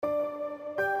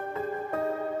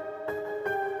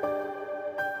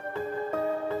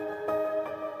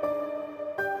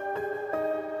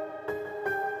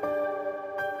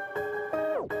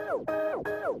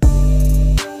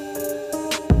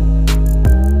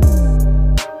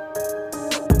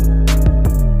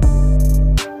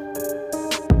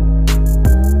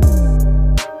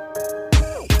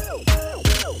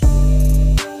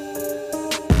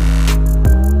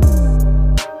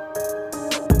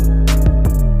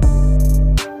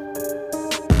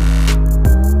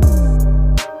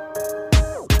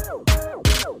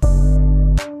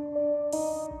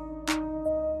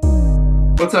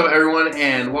What's up, everyone,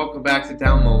 and welcome back to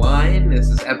Down the Line. This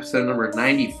is episode number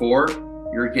 94.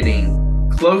 You're getting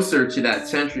closer to that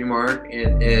century mark.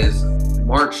 It is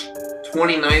March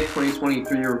 29th,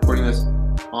 2023. You're recording this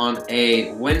on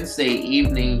a Wednesday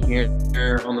evening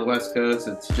here on the West Coast.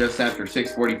 It's just after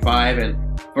 6:45,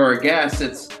 and for our guests,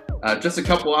 it's just a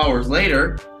couple hours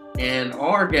later. And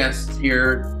our guest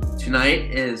here tonight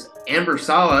is Amber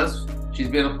Salas. She's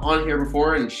been on here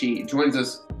before, and she joins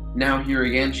us now here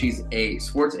again. She's a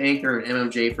sports anchor and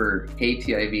MMJ for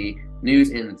KTIV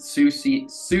News in Sioux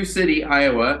City,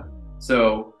 Iowa.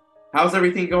 So how's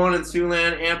everything going in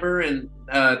Siouxland, Amber? And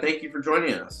thank you for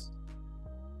joining us.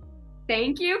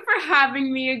 Thank you for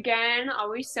having me again.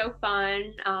 Always so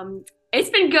fun. It's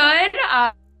been good.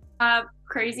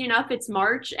 Crazy enough, it's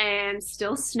March and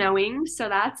still snowing, so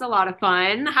that's a lot of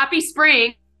fun. Happy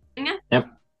spring. Yep.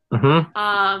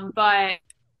 But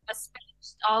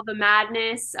all the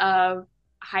madness of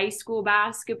high school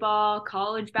basketball,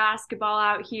 college basketball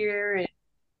out here, and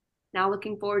now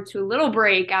looking forward to a little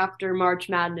break after March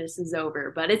Madness is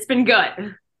over, but it's been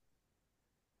good.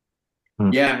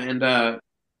 Yeah, and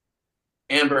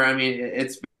Amber, I mean,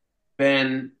 it's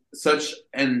been such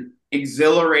an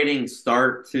exhilarating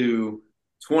start to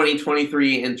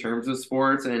 2023 in terms of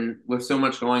sports and with so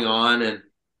much going on. And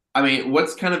I mean,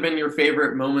 what's kind of been your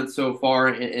favorite moment so far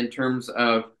in terms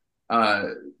of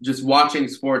just watching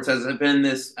sports? Has it been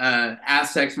this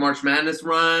Aztecs March Madness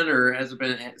run, or has it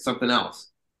been something else?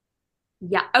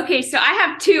 Yeah. Okay. So I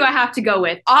have two I have to go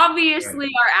with. Obviously,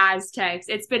 our Aztecs.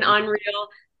 It's been unreal.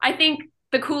 I think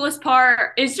the coolest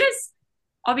part is just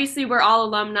obviously we're all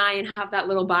alumni and have that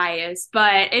little bias,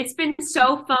 but it's been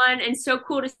so fun and so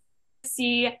cool to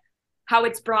see how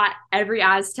it's brought every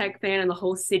Aztec fan in the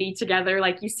whole city together.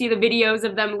 Like, you see the videos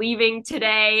of them leaving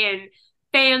today and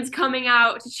fans coming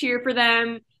out to cheer for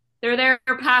them. They're there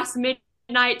past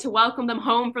midnight to welcome them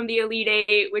home from the Elite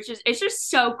Eight, it's just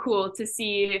so cool to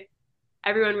see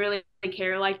everyone really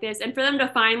care like this, and for them to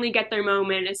finally get their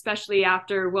moment, especially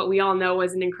after what we all know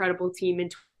was an incredible team in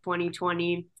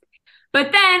 2020.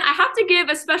 But then I have to give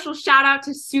a special shout out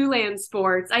to Siouxland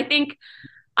sports. I think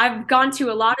I've gone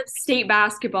to a lot of state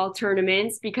basketball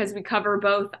tournaments because we cover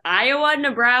both Iowa,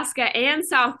 Nebraska, and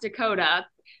South Dakota.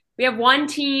 We have one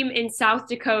team in South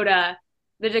Dakota,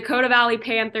 the Dakota Valley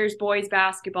Panthers boys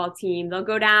basketball team. They'll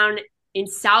go down in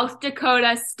South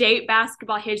Dakota state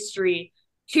basketball history.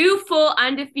 2 full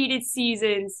undefeated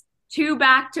seasons, 2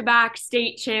 back-to-back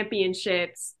state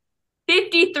championships,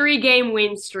 53-game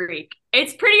win streak.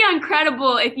 It's pretty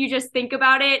incredible if you just think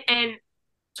about it, and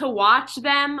to watch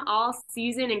them all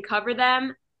season and cover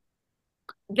them,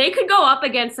 they could go up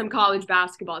against some college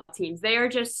basketball teams. They are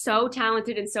just so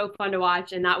talented and so fun to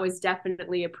watch, and that was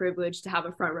definitely a privilege to have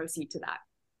a front row seat to that.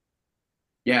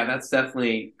 Yeah, that's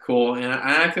definitely cool. And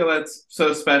I feel that's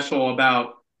so special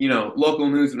about, local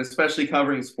news, and especially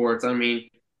covering sports. I mean,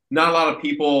 not a lot of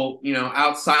people,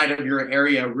 outside of your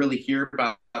area really hear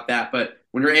about that. But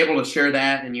when you're able to share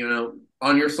that and,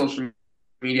 on your social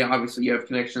media, obviously you have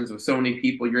connections with so many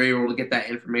people, you're able to get that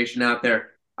information out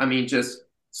there. I mean, just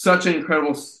such an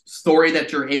incredible story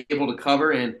that you're able to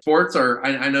cover. And sports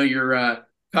I know you're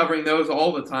covering those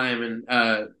all the time,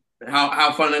 and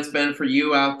how fun it's been for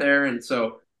you out there. And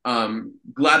so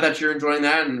glad that you're enjoying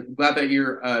that, and glad that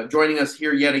you're joining us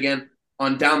here yet again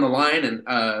on Down the Line,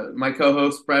 and my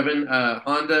co-host Breven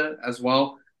Honda as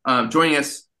well, joining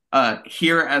us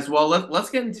here as well. Let's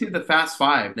get into the Fast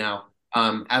Five now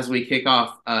as we kick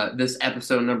off this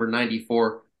episode number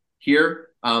 94 here.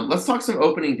 Let's talk some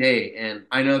opening day, and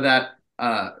I know that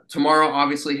tomorrow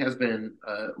obviously has been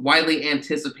widely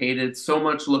anticipated, so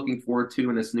much looking forward to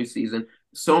in this new season.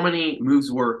 So many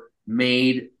moves were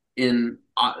made in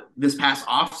this past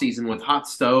offseason with Hot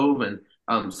Stove, and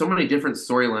so many different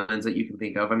storylines that you can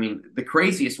think of. I mean, the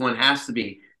craziest one has to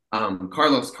be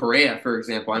Carlos Correa, for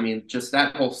example. I mean, just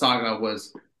that whole saga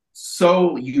was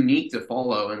so unique to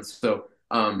follow. And so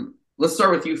let's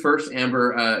start with you first,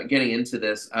 Amber, getting into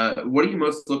this. What are you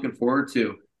most looking forward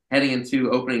to heading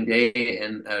into opening day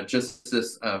and just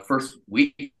this first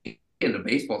week into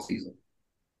baseball season?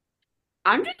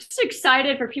 I'm just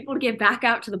excited for people to get back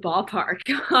out to the ballpark,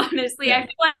 honestly. Yeah. I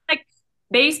feel like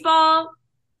baseball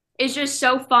is just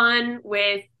so fun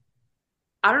with,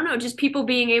 I don't know, just people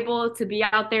being able to be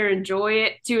out there and enjoy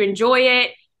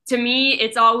it. To me,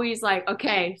 it's always like,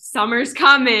 okay, summer's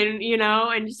coming,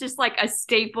 and it's just like a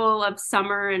staple of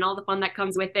summer and all the fun that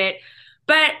comes with it.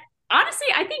 But honestly,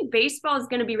 I think baseball is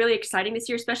going to be really exciting this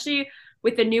year, especially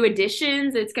with the new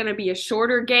additions. It's going to be a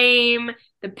shorter game,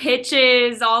 the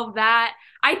pitches, all of that.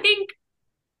 I think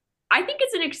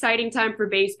it's an exciting time for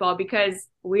baseball because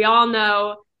we all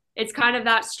know it's kind of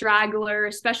that straggler,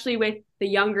 especially with the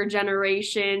younger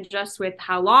generation, just with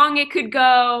how long it could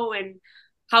go and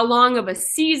how long of a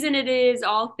season it is,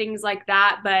 all things like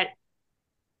that. But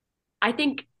I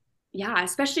think, yeah,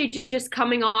 especially just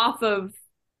coming off of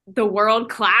the World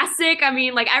Classic. I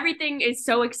mean, like everything is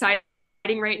so exciting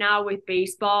right now with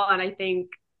baseball. And I think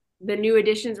the new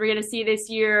additions we're going to see this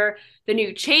year, the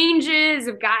new changes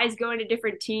of guys going to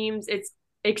different teams, it's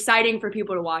exciting for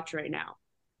people to watch right now.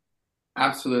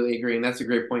 Absolutely agree. And that's a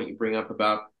great point you bring up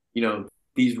about,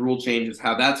 these rule changes,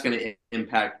 how that's going to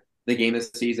impact the game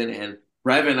this season. And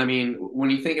Breven, I mean, when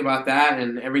you think about that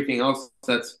and everything else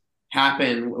that's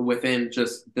happened within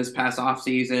just this past off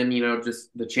season, just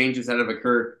the changes that have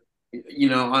occurred,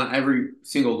 on every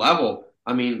single level.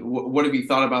 I mean, what have you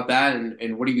thought about that?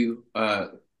 And what do you,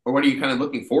 or what are you kind of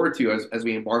looking forward to as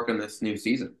we embark on this new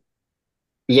season?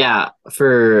 Yeah,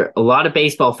 for a lot of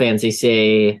baseball fans, they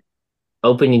say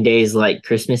opening day is like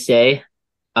Christmas Day,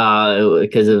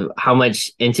 because of how much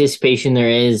anticipation there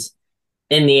is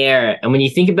in the air. And when you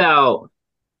think about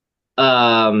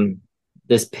um,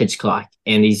 this pitch clock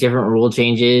and these different rule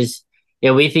changes,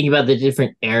 we think about the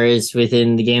different eras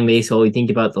within the game of baseball. We think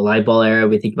about the live ball era.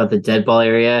 We think about the dead ball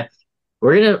area.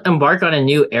 We're going to embark on a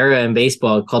new era in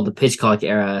baseball called the pitch clock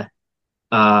era,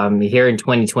 here in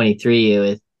 2023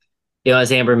 with,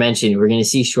 as Amber mentioned, we're going to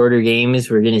see shorter games.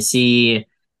 We're going to see,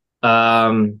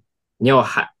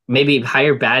 maybe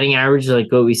higher batting average,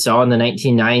 like what we saw in the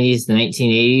 1990s, the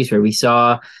 1980s, where we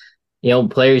saw,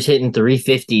 players hitting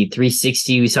 350,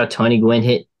 360. We saw Tony Gwynn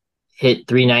hit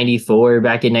 394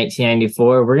 back in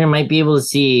 1994. We're going to might be able to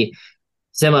see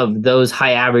some of those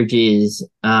high averages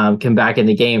come back in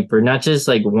the game for not just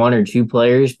like one or two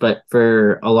players, but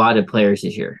for a lot of players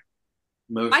this year.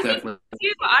 Most I think definitely.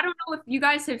 too, I don't know if you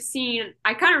guys have seen,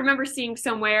 I kind of remember seeing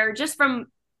somewhere just from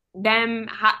them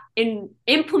in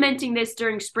implementing this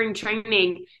during spring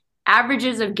training,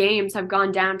 averages of games have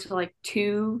gone down to like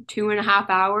 2.5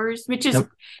 hours, which is, Yep.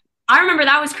 I remember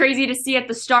that was crazy to see at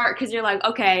the start because you're like,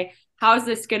 okay, how's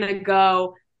this going to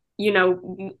go?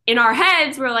 In our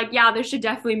heads, we're like, yeah, this should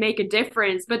definitely make a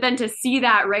difference. But then to see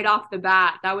that right off the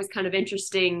bat, that was kind of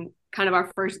interesting, kind of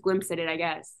our first glimpse at it, I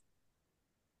guess.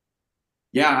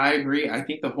 Yeah, I agree. I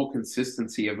think the whole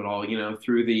consistency of it all,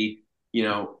 through the,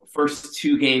 first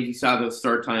two games, you saw those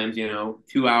start times,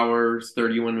 2 hours,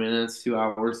 31 minutes, 2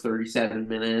 hours, 37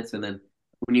 minutes. And then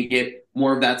when you get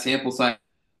more of that sample size,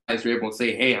 you're able to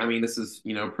say, hey, I mean, this is,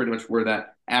 pretty much where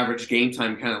that average game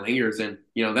time kind of lingers. And,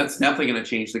 that's definitely going to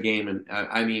change the game. And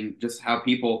I mean, just how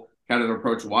people kind of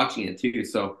approach watching it too.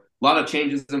 So a lot of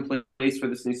changes in place for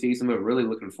this new season, but really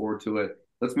looking forward to it.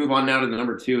 Let's move on now to the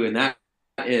number two, and that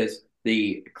is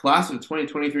the class of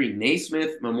 2023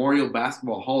 Naismith Memorial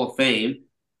Basketball Hall of Fame.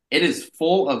 It is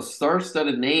full of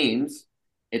star-studded names.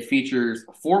 It features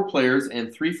 4 players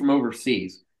and 3 from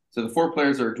overseas. So the 4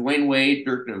 players are Dwayne Wade,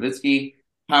 Dirk Nowitzki,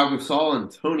 Pau Gasol,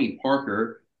 and Tony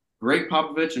Parker. Greg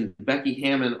Popovich and Becky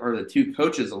Hammon are the 2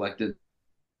 coaches elected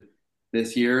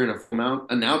this year, and a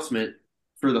announcement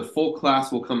for the full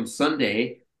class will come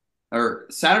Sunday, or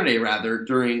Saturday rather,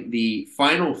 during the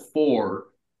Final Four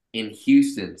in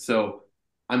Houston. So,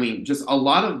 I mean, just a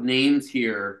lot of names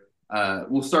here.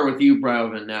 We'll start with you,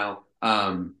 Brevin, now,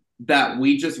 that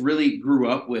we just really grew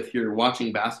up with here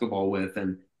watching basketball with.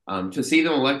 And to see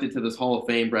them elected to this Hall of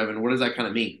Fame, Brevin, what does that kind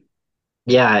of mean?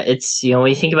 Yeah, it's, when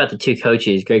you think about the 2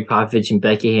 coaches, Greg Popovich and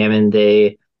Becky Hammon,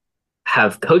 they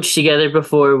have coached together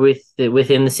before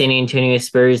within the San Antonio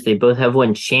Spurs. They both have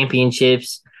won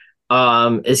championships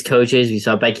as coaches. We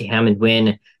saw Becky Hammon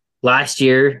win last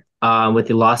year with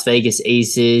the Las Vegas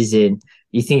Aces. And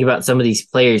you think about some of these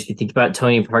players. You think about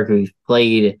Tony Parker, who's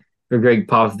played for Greg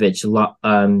Popovich.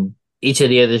 Each of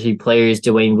the other 3 players,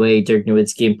 Dwayne Wade, Dirk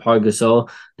Nowitzki, and Pau Gasol,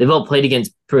 they've all played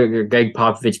against Greg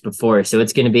Popovich before. So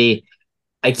it's going to be,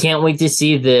 I can't wait to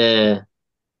see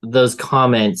those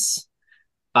comments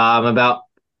about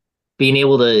being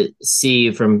able to see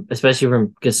especially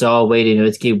from Gasol, Wade, and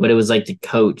Nowitzki, what it was like to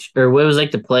coach or what it was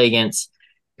like to play against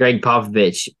Greg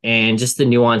Popovich, and just the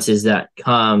nuances that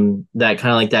come, that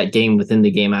kind of like that game within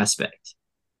the game aspect.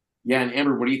 Yeah, and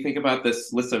Amber, what do you think about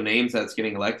this list of names that's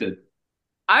getting elected?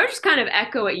 I would just kind of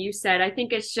echo what you said. I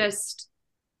think it's just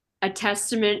a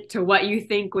testament to what you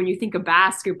think when you think of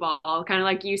basketball. Kind of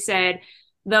like you said,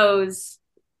 those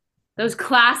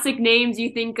classic names you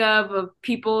think of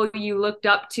people you looked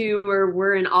up to or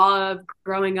were in awe of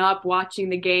growing up watching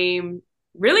the game,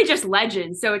 really just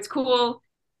legends. So it's cool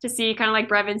to see, kind of like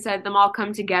Breven said, them all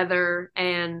come together,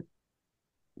 and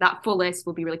that full list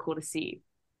will be really cool to see.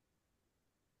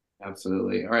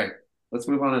 Absolutely. All right, let's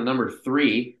move on to number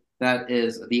 3. That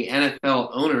is the NFL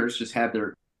owners just had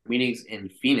their meetings in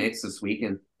Phoenix this week,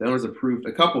 and the owners approved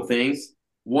a couple things.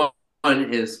 One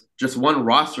is just one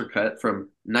roster cut from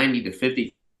 90 to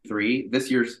 53.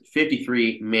 This year's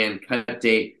 53-man cut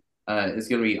date is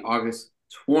going to be August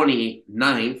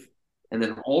 29th. And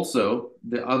then also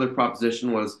the other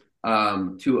proposition was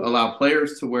to allow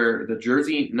players to wear the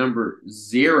jersey number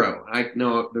 0. I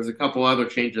know there's a couple other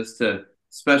changes to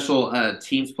special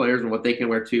teams players and what they can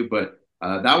wear too, but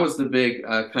that was the big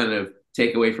kind of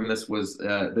takeaway from this was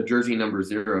the jersey number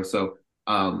 0. So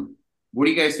what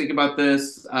do you guys think about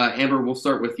this? Amber, we'll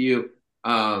start with you.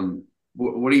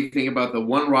 What do you think about the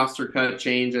one roster cut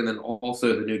change and then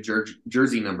also the new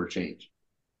jersey number change?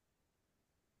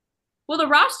 Well, the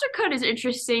roster cut is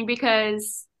interesting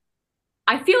because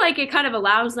I feel like it kind of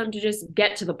allows them to just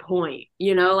get to the point,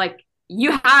 like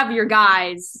you have your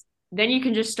guys, then you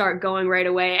can just start going right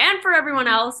away. And for everyone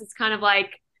else, it's kind of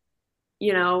like,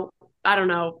 I don't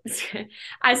know,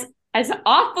 as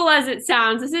awful as it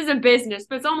sounds, this is a business,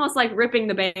 but it's almost like ripping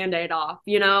the Band-Aid off,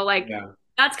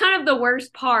 That's kind of the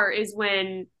worst part is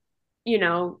when,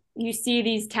 you see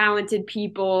these talented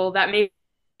people that maybe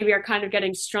are kind of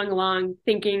getting strung along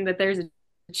thinking that there's a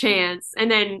chance. And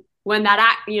then when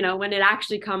when it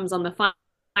actually comes on the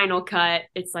final cut,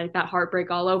 it's like that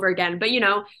heartbreak all over again. But,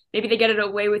 maybe they get it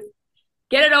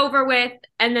over with,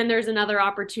 and then there's another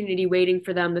opportunity waiting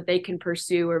for them that they can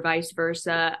pursue or vice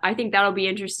versa. I think that'll be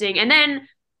interesting. And then,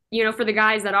 for the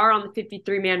guys that are on the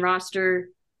 53-man roster,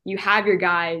 you have your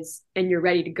guys and you're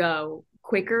ready to go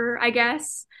quicker, I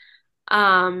guess.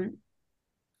 The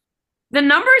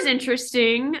number's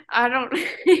interesting. I don't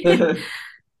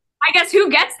I guess who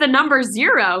gets the number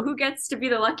 0? Who gets to be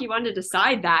the lucky one to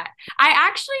decide that? I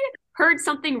actually heard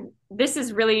something, this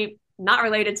is really not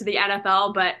related to the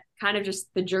NFL, but kind of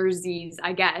just the jerseys,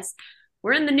 I guess.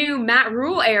 We're in the new Matt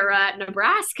Rule era at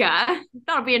Nebraska.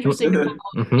 That'll be interesting to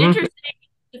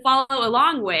follow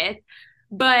along with.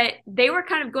 But they were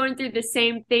kind of going through the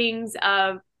same things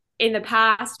of in the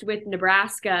past with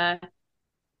Nebraska,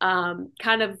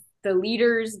 kind of the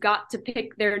leaders got to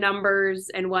pick their numbers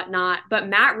and whatnot, but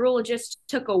Matt Rule just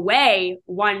took away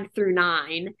 1 through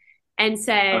 9 and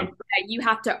said that you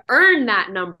have to earn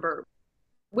that number,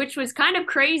 which was kind of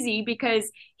crazy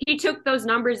because he took those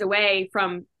numbers away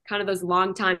from kind of those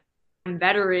longtime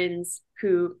veterans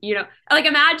who, like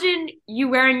imagine you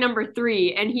wearing number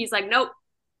 3 and he's like, nope,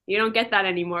 you don't get that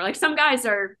anymore. Like some guys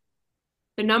are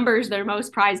the numbers their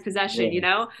most prized possession,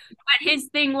 but his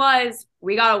thing was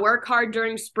we got to work hard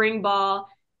during spring ball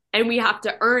and we have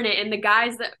to earn it. And the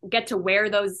guys that get to wear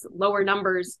those lower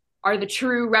numbers are the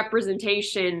true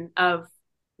representation of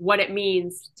what it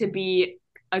means to be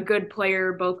a good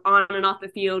player, both on and off the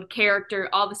field, character,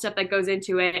 all the stuff that goes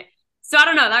into it. So I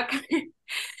don't know, that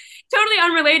totally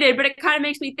unrelated, but it kind of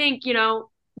makes me think,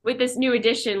 with this new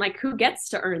edition, like who gets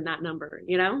to earn that number,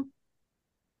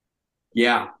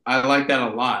 Yeah, I like that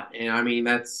a lot. And I mean,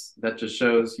 that just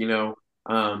shows,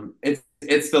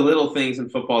 it's the little things in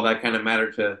football that kind of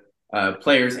matter to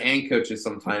players and coaches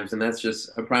sometimes. And that's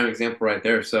just a prime example right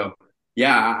there. So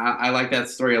yeah, I like that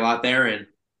story a lot there. And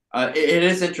it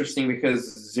is interesting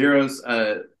because 0's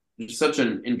such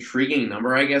an intriguing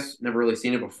number, I guess. Never really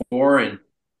seen it before. And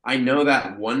I know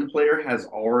that one player has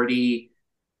already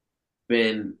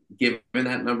been given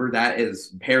that number. That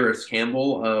is Paris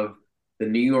Campbell of the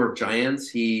New York Giants.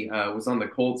 He was on the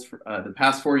Colts for the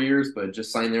past 4 years, but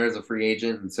just signed there as a free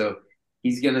agent. And so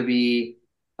he's going to be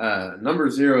number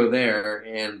 0 there.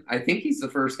 And I think he's the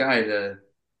first guy to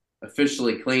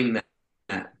officially claim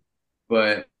that.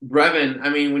 But Breven, I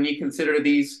mean, when you consider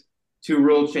these 2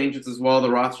 rule changes as well, the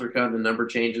roster cut and the number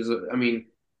changes, I mean,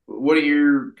 what are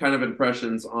your kind of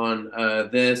impressions on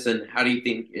this and how do you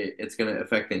think it's going to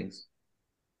affect things?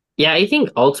 Yeah, I think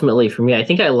ultimately for me, I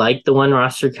think I like the one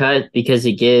roster cut because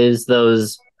it gives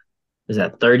those, is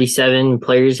that 37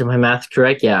 players, if my math's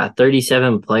correct? Yeah,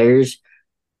 37 players,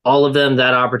 all of them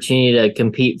that opportunity to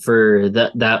compete for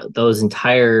those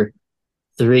entire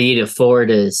 3 to 4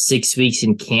 to 6 weeks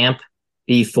in camp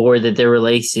before that they're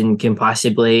released and can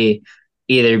possibly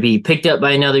either be picked up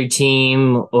by another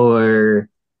team or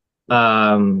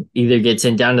either get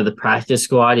sent down to the practice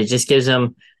squad. It just gives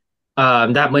them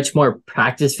that much more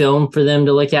practice film for them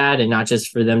to look at, and not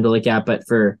just for them to look at, but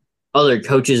for other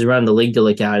coaches around the league to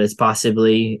look at as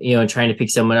possibly, trying to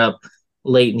pick someone up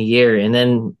late in the year. And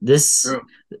then this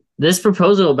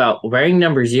proposal about wearing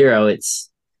number 0,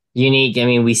 it's unique. I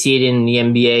mean, we see it in the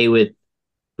NBA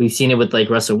we've seen it with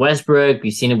like Russell Westbrook.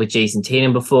 We've seen it with Jason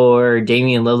Tatum before.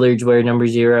 Damian Lillard's wear number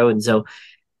 0. And so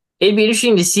it'd be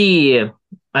interesting to see,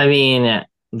 I mean,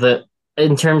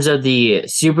 in terms of the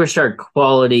superstar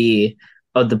quality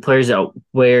of the players that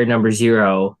wear number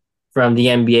 0, from the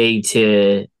NBA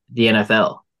to the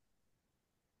NFL.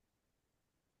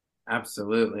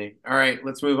 Absolutely. All right,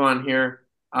 let's move on here.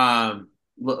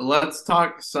 Let's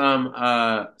talk some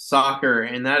soccer,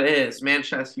 and that is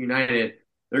Manchester United.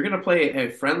 They're going to play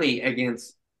a friendly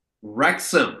against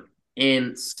Wrexham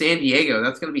in San Diego.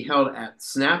 That's going to be held at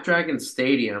Snapdragon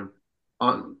Stadium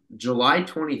on July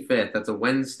 25th. That's a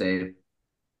Wednesday.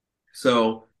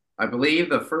 So I believe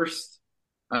the first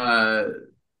uh,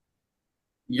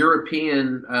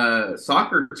 European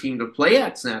soccer team to play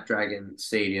at Snapdragon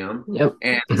Stadium. Yep.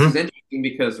 And this is interesting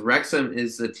because Wrexham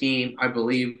is the team I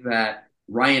believe that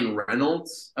Ryan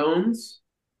Reynolds owns.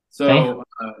 So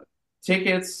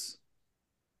tickets,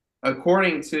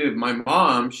 according to my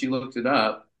mom, she looked it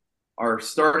up, are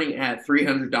starting at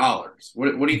 $300.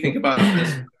 What do you think about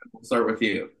this? We'll start with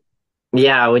you.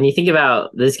 Yeah, when you think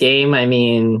about this game, I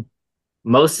mean,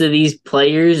 most of these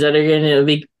players that are going to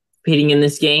be competing in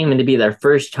this game and to be their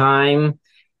first time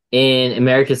in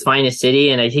America's finest city.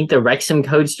 And I think the Wrexham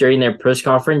coach during their press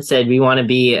conference said, we want to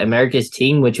be America's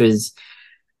team, which was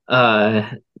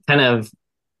kind of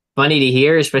funny to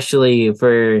hear, especially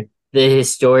for the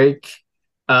historic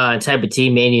type of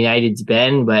team Man United's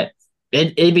been. But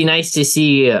it'd be nice to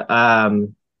see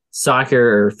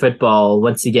soccer or football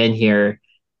once again here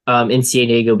in San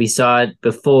Diego. We saw it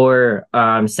before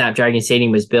Snapdragon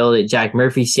Stadium was built at Jack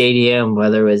Murphy Stadium,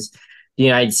 whether it was the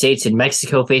United States and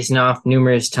Mexico facing off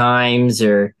numerous times,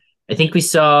 or I think we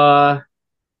saw.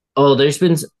 Oh, there's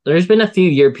been a few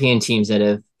European teams that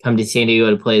have come to San Diego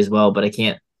to play as well, but I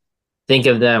can't think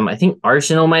of them. I think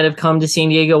Arsenal might have come to San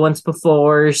Diego once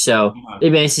before, so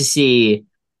it'd be nice to see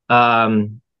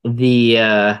the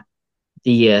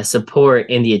support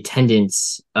and the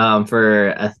attendance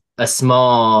for a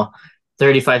small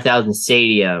 35,000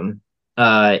 stadium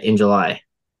in July.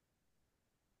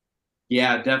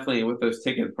 Yeah, definitely with those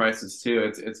ticket prices too.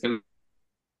 It's going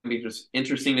to be just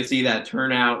interesting to see that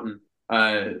turnout and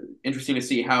interesting to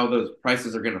see how those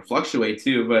prices are going to fluctuate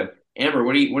too. But Amber,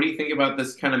 what do you think about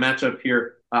this kind of matchup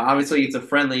here? Obviously, it's a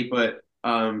friendly, but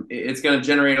it's going to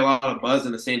generate a lot of buzz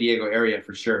in the San Diego area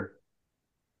for sure.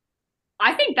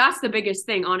 I think that's the biggest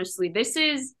thing, honestly. This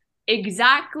is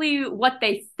exactly what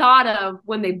they thought of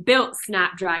when they built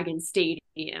Snapdragon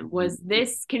Stadium. Was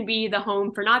this can be the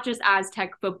home for not just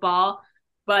Aztec football,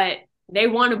 but they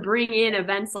want to bring in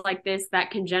events like this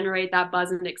that can generate that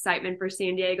buzz and excitement for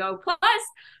San Diego. Plus,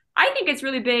 I think it's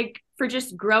really big for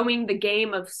just growing the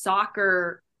game of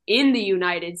soccer in the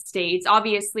United States.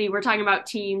 Obviously, we're talking about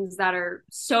teams that are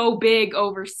so big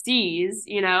overseas,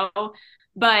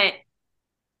 but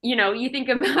you think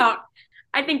about,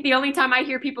 I think the only time I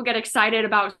hear people get excited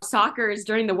about soccer is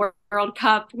during the World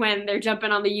Cup when they're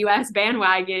jumping on the US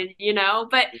bandwagon,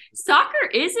 but soccer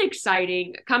is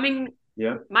exciting.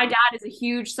 My dad is a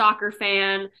huge soccer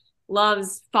fan,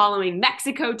 loves following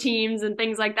Mexico teams and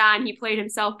things like that. And he played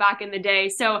himself back in the day.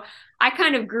 So I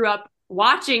kind of grew up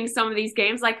watching some of these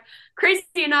games. Like, crazy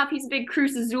enough, he's a big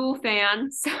Cruz Azul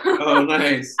fan. So oh,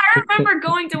 nice. I remember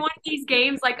going to one of these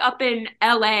games like up in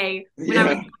LA when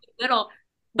I was little,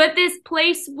 but this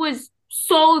place was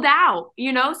sold out,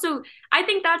 So I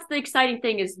think that's the exciting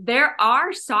thing is there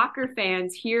are soccer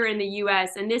fans here in the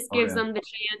US, and this gives them the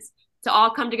chance to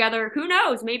all come together. Who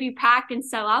knows, maybe pack and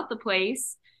sell out the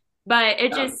place, but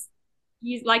it just,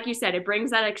 like you said, it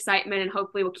brings that excitement, and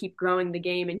hopefully we'll keep growing the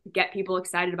game and get people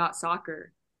excited about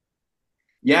soccer.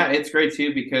 Yeah, it's great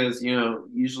too because,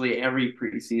 usually every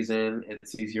preseason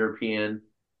it's these European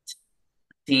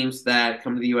teams that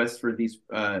come to the U.S. for these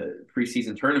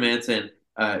preseason tournaments, and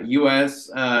U.S.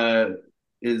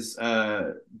 Is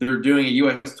they're doing a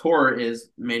U.S. tour is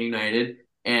Man United,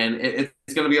 and it's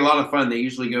going to be a lot of fun. They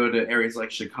usually go to areas like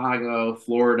Chicago,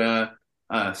 Florida,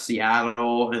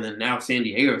 Seattle, and then now San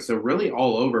Diego. So really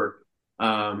all over.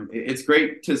 It's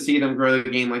great to see them grow the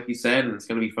game, like you said, and it's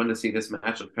going to be fun to see this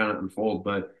matchup kind of unfold.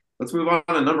 But let's move on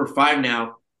to number 5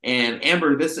 now. And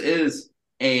Amber, this is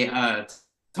a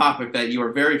topic that you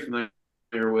are very familiar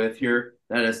with here.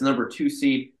 That is number 2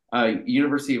 seed,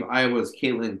 University of Iowa's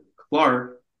Caitlin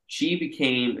Clark. She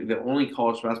became the only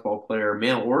college basketball player,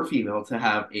 male or female, to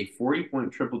have a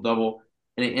 40-point triple-double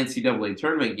in an NCAA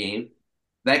tournament game.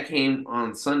 That came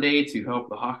on Sunday to help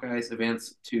the Hawkeyes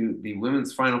advance to the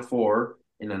women's Final Four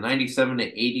in a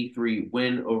 97-83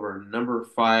 win over number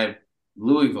 5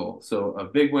 Louisville. So a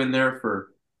big win there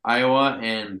for Iowa,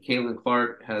 and Caitlin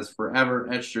Clark has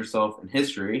forever etched herself in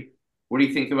history. What do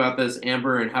you think about this,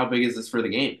 Amber, and how big is this for the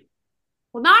game?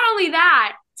 Well, not only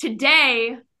that,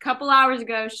 today, a couple hours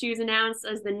ago, she was announced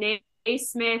as the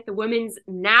Naismith Women's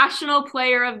National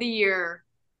Player of the Year,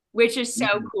 which is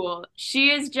so cool. She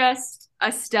is just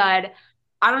a stud.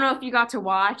 I don't know if you got to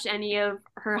watch any of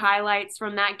her highlights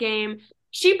from that game.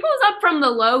 She pulls up from the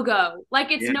logo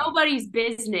like it's nobody's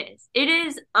business. It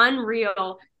is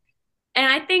unreal.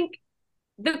 And I think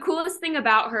the coolest thing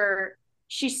about her,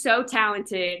 she's so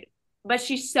talented, but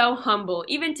she's so humble.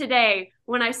 Even today,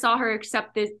 when I saw her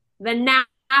accept the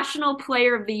National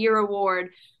Player of the Year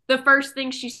award, the first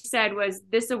thing she said was,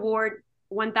 "This award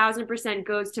 1000%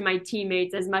 goes to my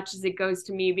teammates as much as it goes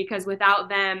to me, because without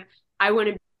them, I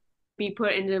wouldn't be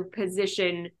put into a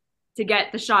position to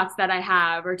get the shots that I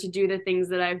have or to do the things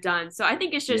that I've done." So I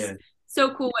think it's just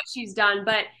so cool what she's done.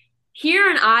 But here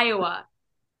in Iowa,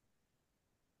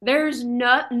 there's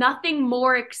nothing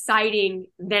more exciting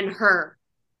than her.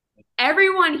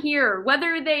 Everyone here,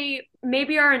 whether they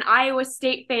maybe are an Iowa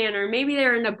State fan or maybe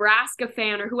they're a Nebraska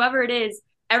fan or whoever it is,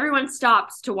 everyone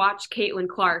stops to watch Caitlin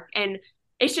Clark. And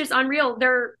it's just unreal.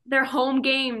 Their home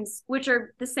games, which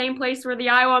are the same place where the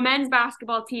Iowa men's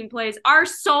basketball team plays, are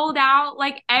sold out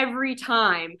like every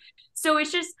time. So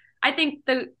it's just, I think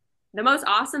the most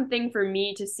awesome thing for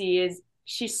me to see is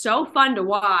she's so fun to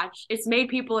watch. It's made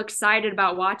people excited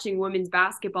about watching women's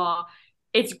basketball.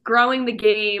 It's growing the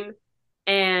game.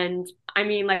 And I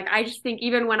mean, like, I just think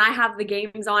even when I have the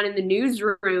games on in the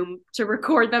newsroom to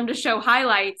record them to show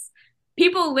highlights,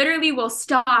 people literally will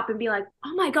stop and be like,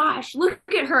 "Oh my gosh, look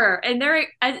at her." And they're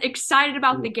as excited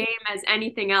about the game as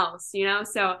anything else, you know?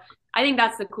 So I think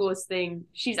that's the coolest thing.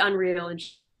 She's unreal, and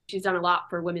she's done a lot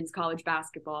for women's college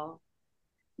basketball.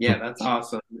 Yeah, that's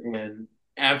awesome. And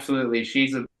absolutely,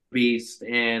 she's a beast,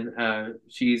 and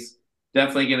she's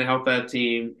definitely going to help that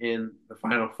team in the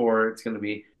Final Four. It's going to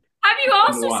be. Have you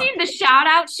also seen the shout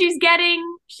out she's getting?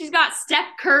 She's got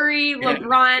Steph Curry, LeBron,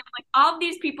 like all of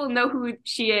these people know who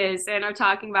she is and are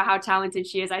talking about how talented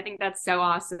she is. I think that's so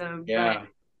awesome. Yeah.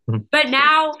 But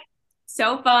now,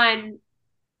 so fun.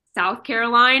 South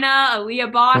Carolina,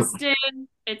 Aaliyah Boston.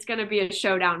 It's going to be a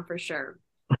showdown for sure.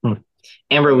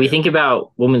 Amber, we think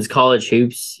about women's college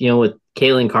hoops, you know, with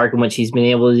Caitlin Clark and what she's been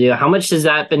able to do. How much has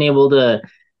that been able to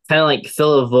kind of like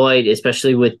fill a void,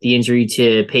 especially with the injury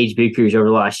to Paige Buchers over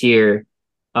the last year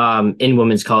in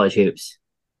women's college hoops?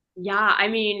 Yeah, I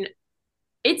mean,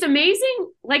 it's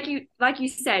amazing. Like you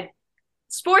said,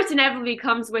 sports inevitably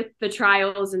comes with the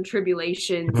trials and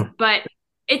tribulations, but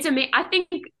it's amazing. I think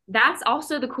that's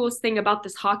also the coolest thing about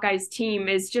this Hawkeyes team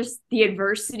is just the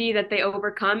adversity that they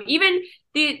overcome. Even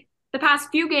the past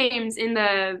few games in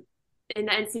the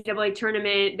NCAA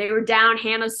tournament, they were down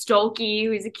Hannah Stolke,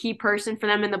 who's a key person for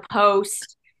them in the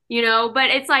post, you know, but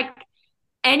it's like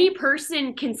any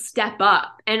person can step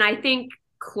up. And I think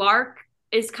Clark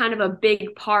is kind of a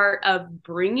big part of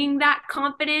bringing that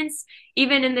confidence.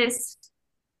 Even in this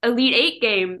Elite Eight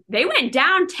game, they went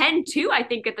down 10-2, I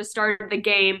think, at the start of the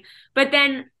game, but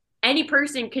then any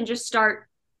person can just start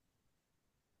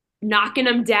knocking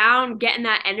them down, getting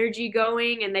that energy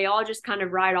going, and they all just kind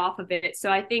of ride off of it.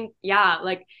 So I think, yeah,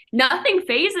 like nothing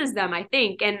phases them, I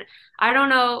think. And I don't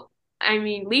know, I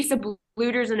mean, Lisa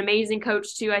Bluter's an amazing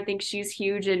coach too. I think she's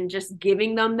huge in just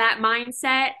giving them that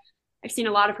mindset. I've seen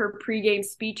a lot of her pregame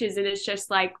speeches, and it's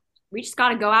just like, we just got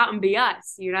to go out and be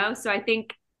us, you know? So I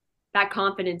think that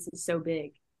confidence is so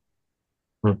big.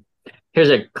 Here's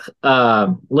a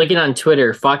looking on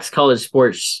Twitter, Fox College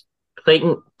Sports,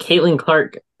 Caitlin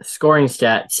Clark scoring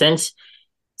stat. Since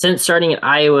starting at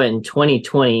Iowa in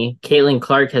 2020, Caitlin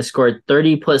Clark has scored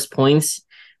 30 plus points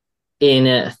in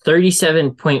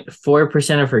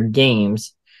 37.4% of her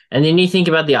games. And then you think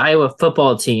about the Iowa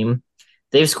football team,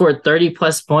 they've scored 30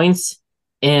 plus points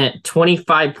in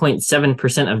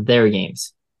 25.7% of their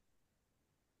games.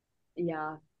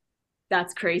 Yeah,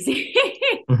 that's crazy.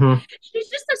 Mm-hmm. She's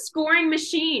just a scoring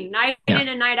machine, night in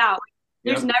and night out.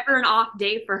 There's never an off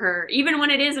day for her. Even when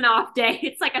it is an off day,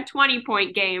 it's like a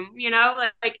 20-point game, you know?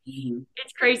 Like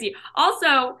It's crazy.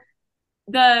 Also,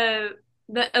 the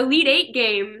Elite Eight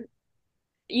game,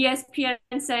 ESPN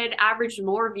said averaged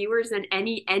more viewers than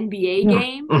any NBA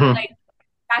game. Like,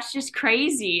 that's just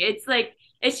crazy. It's like,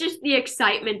 it's just the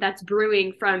excitement that's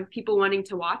brewing from people wanting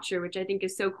to watch her, which I think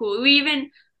is so cool.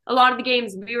 A lot of the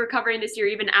games we were covering this year,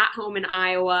 even at home in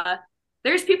Iowa,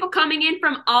 there's people coming in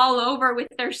from all over with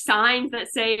their signs that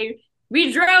say,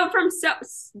 "We drove from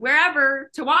wherever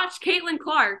to watch Caitlin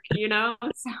Clark," you know?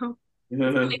 So it's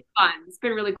really fun. It's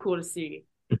been really cool to see.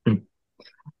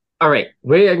 All right,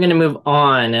 we are going to move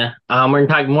on. We're going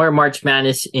to talk more March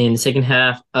Madness in the second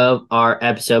half of our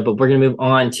episode, but we're going to move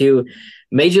on to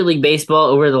Major League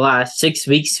Baseball. Over the last 6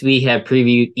 weeks, we have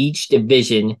previewed each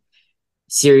division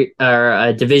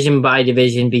division by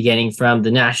division, beginning from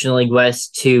the National League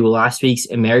West to last week's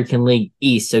American League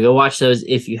East. So go watch those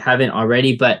if you haven't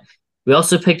already. But We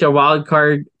also picked our wild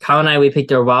card. Kyle and I, we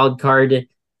picked our wild card,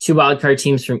 2 wild card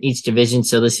teams from each division.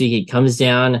 So this week it comes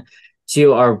down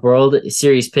to our World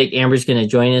Series pick. Amber's going to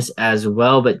join us as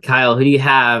well. But Kyle, who do you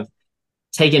have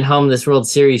taking home this World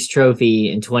Series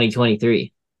trophy in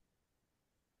 2023?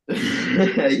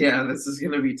 Yeah, this is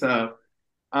going to be tough.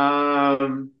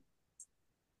 Um,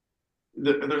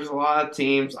 there's a lot of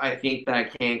teams I think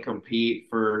that can compete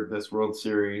for this World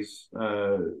Series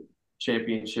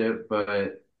championship,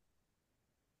 but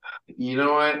you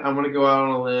know what? I'm going to go out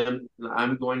on a limb.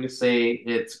 I'm going to say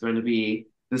it's going to be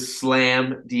the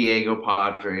Slam Diego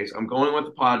Padres. I'm going with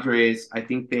the Padres. I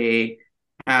think they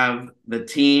have the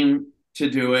team to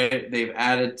do it. They've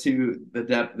added to the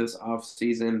depth this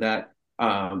offseason that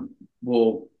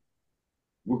will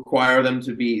require them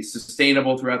to be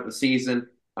sustainable throughout the season.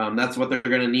 That's what they're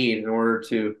going to need in order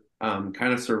to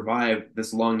kind of survive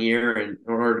this long year. And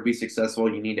in order to be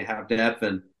successful, you need to have depth.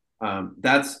 And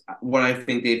that's what I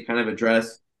think they've kind of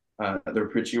addressed. Their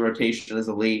pitching rotation is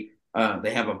elite.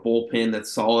 They have a bullpen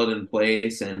that's solid in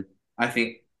place. And I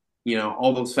think,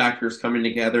 all those factors coming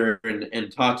together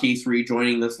and Tatis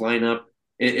rejoining this lineup,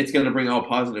 it's going to bring all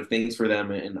positive things for them.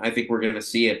 And I think we're going to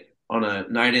see it on a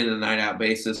night in and night out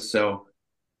basis. So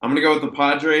I'm going to go with the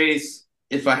Padres.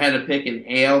 If I had to pick an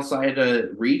AL side to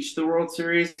reach the World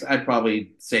Series, I'd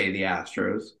probably say the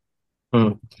Astros.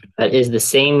 That is the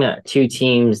same 2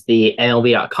 teams the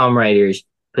MLB.com writers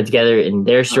put together in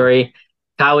their story.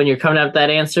 Kyle, when you're coming up with that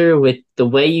answer, with the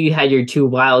way you had your 2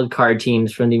 wild card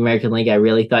teams from the American League, I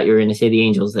really thought you were going to say the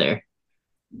Angels there.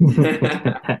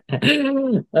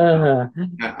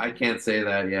 I can't say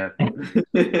that yet.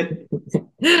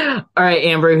 All right,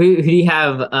 Amber, who do you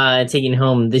have taking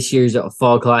home this year's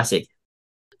Fall Classic?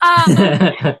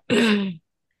 I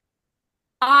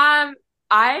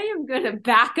am going to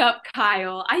back up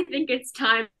Kyle. I think it's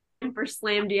time for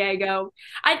Slam Diego.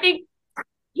 I think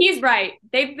he's right.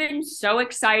 They've been so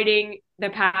exciting the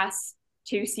past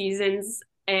 2 seasons,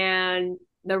 and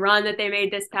the run that they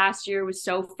made this past year was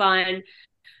so fun.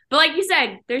 But like you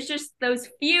said, there's just those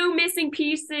few missing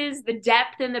pieces, the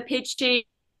depth in the pitching,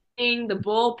 the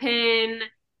bullpen,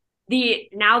 the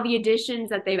additions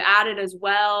that they've added as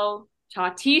well.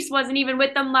 Tatis wasn't even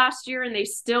with them last year, and they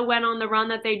still went on the run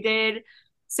that they did.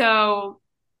 So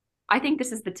I think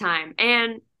this is the time.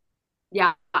 And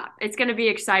yeah, it's going to be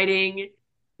exciting.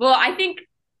 Well, I think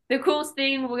the coolest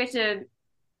thing we'll get to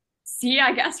see,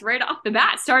 I guess, right off the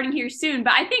bat, starting here soon.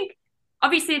 But I think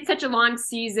obviously it's such a long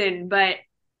season, but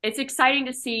it's exciting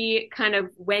to see kind of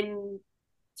when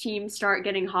teams start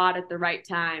getting hot at the right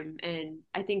time. And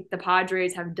I think the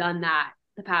Padres have done that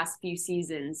the past few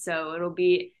seasons. So it'll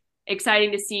be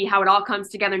exciting to see how it all comes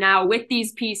together now with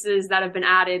these pieces that have been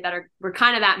added that were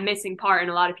kind of that missing part in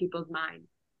a lot of people's mind.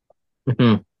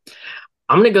 Mm-hmm.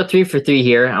 I'm going to go 3 for 3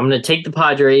 here. I'm going to take the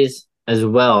Padres as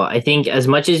well. I think as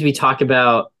much as we talk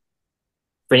about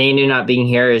Fernando not being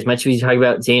here, as much as we talk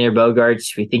about Xander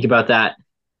Bogaerts, we think about that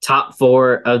top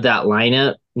 4 of that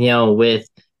lineup, with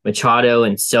Machado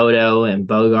and Soto and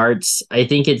Bogaerts. I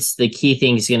think it's the key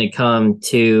thing is going to come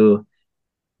to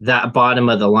that bottom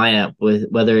of the lineup, with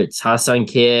whether it's Ha-Seong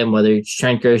Kim, whether it's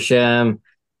Trent Grisham,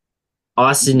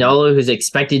 Austin Nola, who's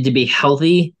expected to be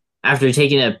healthy after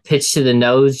taking a pitch to the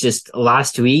nose just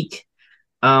last week.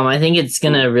 I think it's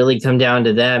going to really come down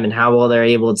to them and how well they're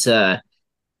able to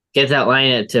get that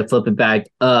lineup to flip it back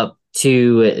up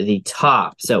to the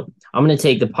top. So I'm going to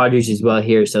take the Padres as well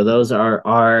here. So those are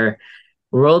our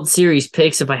World Series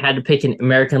picks. If I had to pick an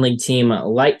American League team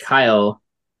like Kyle,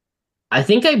 I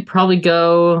think I'd probably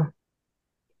go,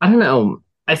 I don't know.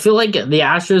 I feel like the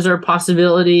Astros are a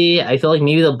possibility. I feel like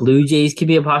maybe the Blue Jays could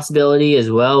be a possibility as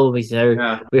well. We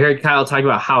heard Kyle talk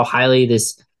about how highly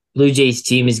this Blue Jays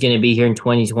team is going to be here in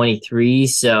 2023.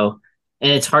 So,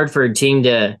 and it's hard for a team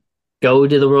to go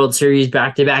to the World Series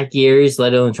back-to-back years,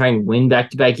 let alone try and win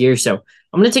back-to-back years. So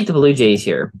I'm going to take the Blue Jays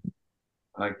here.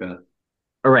 I like that.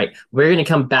 All right. We're going to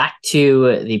come back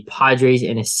to the Padres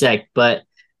in a sec, but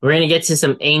we're going to get to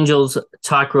some Angels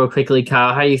talk real quickly.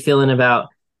 Kyle, how are you feeling about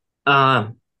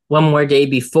one more day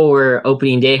before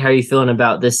opening day? How are you feeling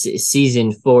about this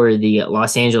season for the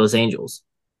Los Angeles Angels?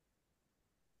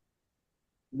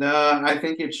 No, I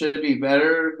think it should be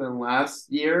better than last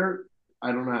year.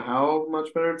 I don't know how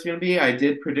much better it's going to be. I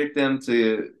did predict them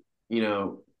to,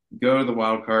 go to the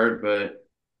wild card, but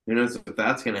who knows if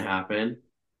that's going to happen.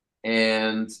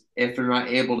 And if they're not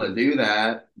able to do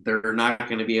that, they're not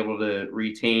going to be able to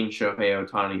retain Shohei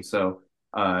Ohtani. So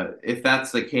if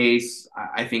that's the case,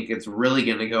 I think it's really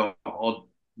going to go all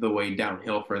the way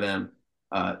downhill for them,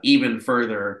 even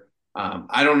further.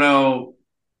 I don't know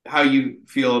how you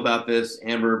feel about this,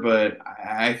 Amber, but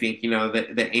I think,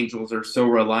 the Angels are so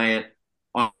reliant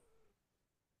on,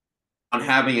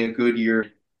 having a good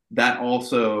year. That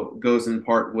also goes in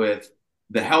part with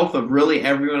the health of really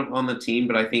everyone on the team.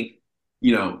 But I think,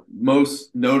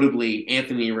 most notably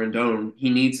Anthony Rendon, he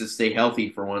needs to stay healthy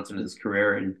for once in his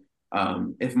career.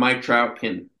 And if Mike Trout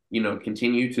can,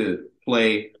 continue to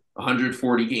play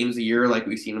 140 games a year like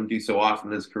we've seen him do so often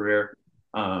in his career,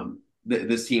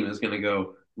 this team is going to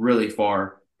go really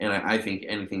far. And I think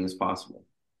anything is possible.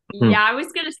 Yeah, I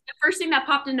was gonna. The first thing that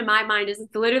popped into my mind is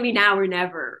it's literally now or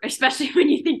never, especially when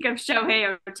you think of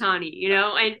Shohei Ohtani,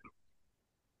 and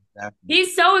Exactly.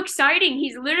 he's so exciting.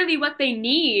 He's literally what they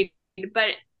need.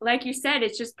 But like you said,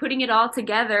 it's just putting it all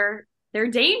together. They're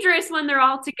dangerous when they're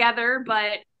all together,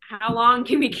 but how long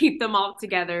can we keep them all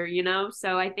together,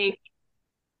 So I think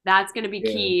that's going to be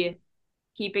Yeah. key.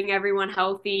 Keeping everyone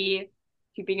healthy,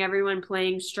 keeping everyone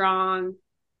playing strong.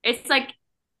 It's like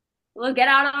we'll get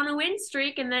out on a win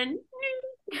streak and then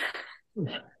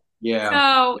Yeah.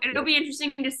 so it'll be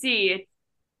interesting to see.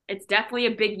 It's definitely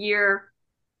a big year.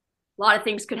 A lot of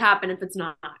things could happen if it's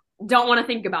not. Don't want to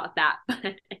think about that.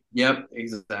 Yep.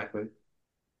 Exactly.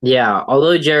 Yeah,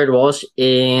 although Jared Walsh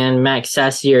and Max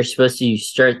Stassi are supposed to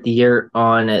start the year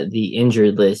on the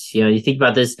injured list, you think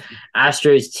about this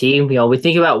Astros team, we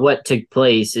think about what took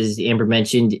place, as Amber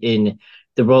mentioned, in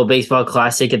the World Baseball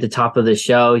Classic at the top of the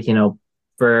show,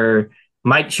 for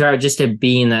Mike Trout just to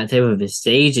be in that type of a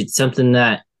stage, it's something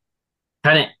that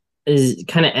kind of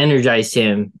energized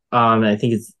him. I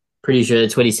think it's pretty sure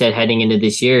that's what he said heading into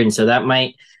this year. And so that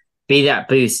might be that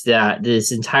boost that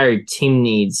this entire team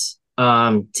needs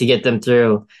to get them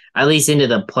through at least into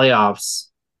the playoffs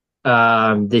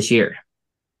this year.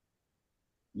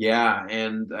 Yeah,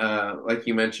 and like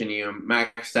you mentioned,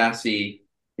 Max Stassi,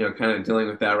 kind of dealing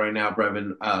with that right now.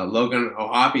 Breven, Logan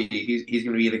O'Hoppe, he's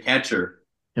going to be the catcher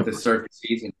Yep. to start the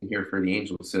season here for the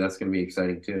Angels, so that's going to be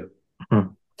exciting too.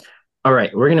 All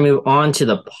right, we're going to move on to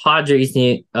the Padres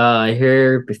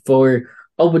here before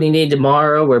opening day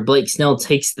tomorrow, where Blake Snell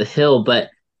takes the hill.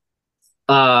 But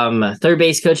third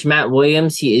base coach Matt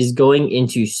Williams, he is going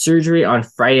into surgery on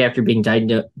Friday after being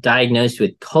diagnosed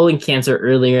with colon cancer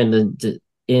earlier in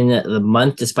the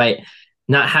month, despite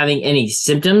not having any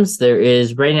symptoms. There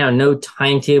is right now no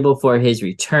timetable for his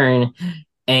return,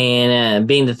 and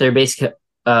being the third base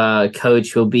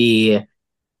coach will be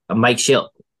Mike Shildt.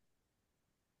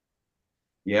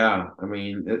 Yeah, I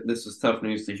mean, this is tough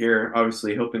news to hear.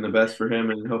 Obviously, hoping the best for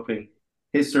him and hoping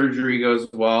his surgery goes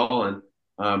well and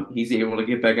he's able to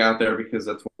get back out there because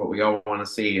that's what we all want to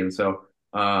see. And so,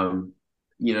 hoping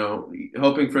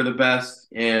for the best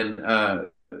and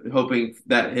hoping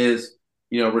that his,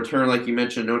 return, like you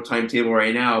mentioned, no timetable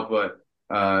right now, but,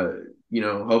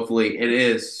 hopefully it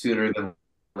is sooner than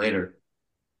later.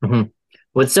 Mm-hmm.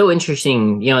 What's so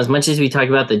interesting, as much as we talk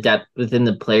about the depth within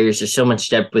the players, there's so much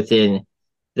depth within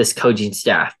this coaching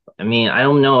staff. I mean, I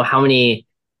don't know how many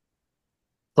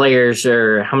players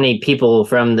or how many people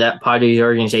from that Padres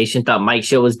organization thought Mike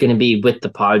Shildt was going to be with the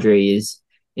Padres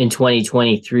in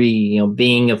 2023,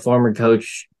 being a former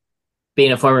coach,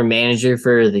 being a former manager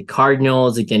for the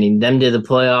Cardinals, getting them to the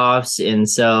playoffs. And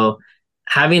so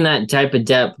having that type of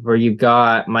depth where you've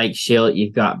got Mike Shildt,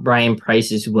 you've got Brian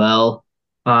Price as well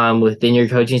within your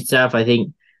coaching staff, I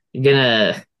think you're going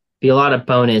to be a lot of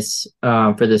bonus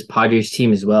for this Padres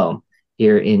team as well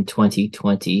here in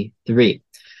 2023.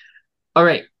 All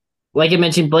right. Like I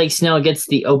mentioned, Blake Snell gets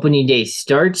the opening day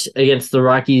start against the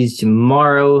Rockies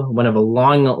tomorrow. One of a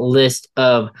long list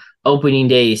of opening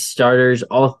day starters.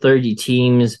 All 30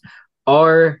 teams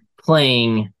are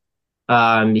playing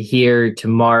here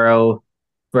tomorrow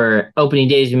for opening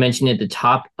days. We mentioned at the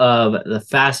top of the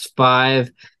Fast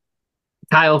Five.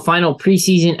 Kyle, final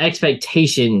preseason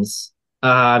expectations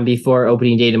before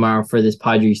opening day tomorrow for this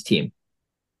Padres team.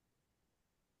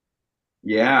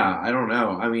 Yeah, I don't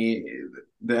know. I mean,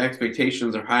 the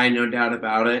expectations are high, no doubt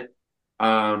about it.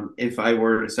 If I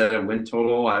were to set a win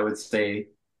total, I would say,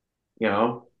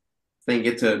 think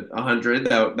get to 100.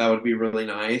 That would be really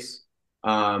nice.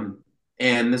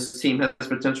 And this team has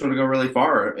potential to go really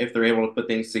far if they're able to put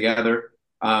things together.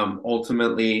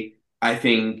 Ultimately, I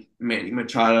think Manny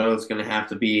Machado is going to have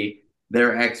to be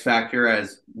their X factor,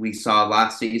 as we saw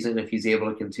last season. If he's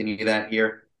able to continue that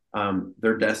here,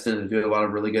 they're destined to do a lot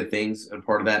of really good things and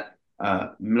part of that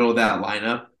middle of that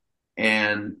lineup.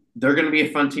 And they're going to be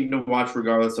a fun team to watch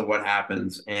regardless of what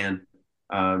happens. And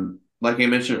like I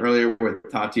mentioned earlier with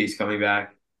Tatis coming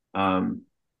back,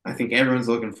 I think everyone's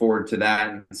looking forward to that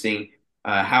and seeing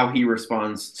how he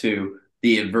responds to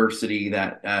the adversity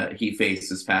that he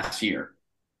faced this past year.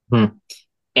 Hmm.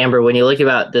 Amber, when you look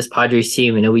about this Padres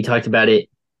team, I know we talked about it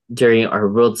during our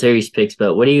World Series picks,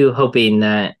 but what are you hoping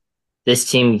that this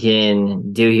team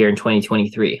can do here in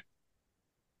 2023?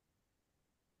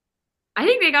 I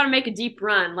think they got to make a deep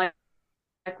run, like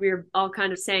we were all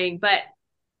kind of saying. But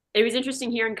it was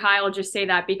interesting hearing Kyle just say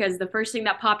that, because the first thing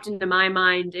that popped into my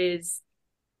mind is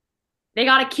they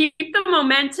got to keep the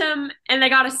momentum and they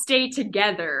got to stay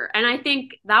together. And I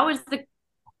think that was the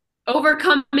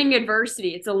overcoming adversity.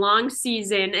 It's a long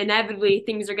season. Inevitably,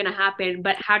 things are going to happen.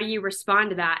 But how do you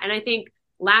respond to that? And I think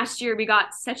last year we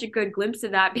got such a good glimpse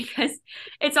of that, because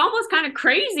it's almost kind of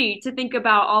crazy to think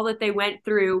about all that they went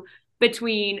through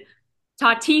between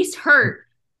Tatis hurt,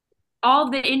 all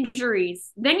the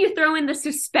injuries. Then you throw in the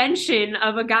suspension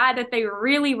of a guy that they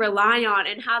really rely on,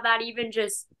 and how that even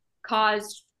just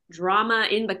caused drama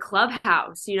in the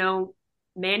clubhouse.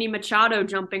 Manny Machado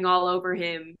jumping all over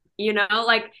him.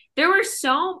 Like there was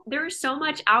so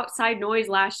much outside noise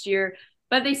last year,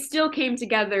 but they still came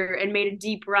together and made a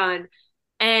deep run.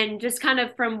 And just kind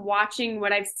of from watching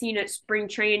what I've seen at spring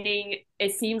training,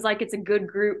 it seems like it's a good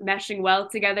group meshing well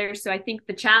together. So I think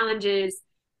the challenge is,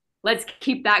 let's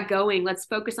keep that going. Let's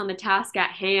focus on the task at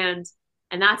hand.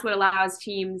 And that's what allows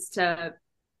teams to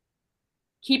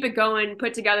keep it going,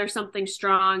 put together something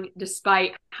strong,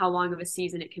 despite how long of a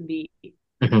season it can be.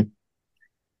 Mm-hmm.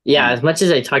 Yeah, as much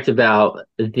as I talked about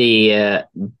the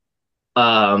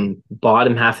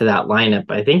bottom half of that lineup,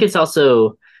 I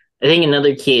think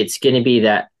another key, it's going to be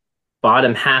that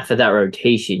bottom half of that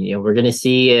rotation. We're going to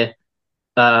see, Yu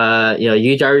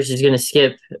Darvish is going to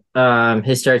skip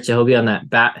his start, so he'll be on that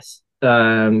back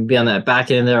end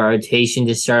of the rotation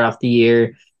to start off the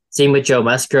year. Same with Joe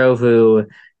Musgrove, who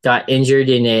got injured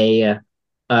in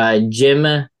a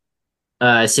gym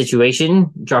situation,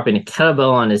 dropping a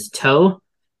kettlebell on his toe,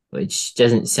 which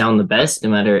doesn't sound the best, no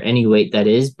matter any weight that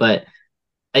is. But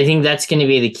I think that's going to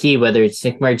be the key, whether it's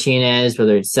Nick Martinez,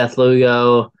 whether it's Seth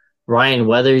Lugo, Ryan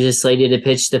Weathers is slated to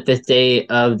pitch the 5th day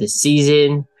of the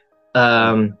season.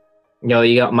 You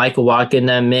got Michael Wacha in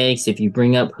that mix. If you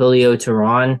bring up Julio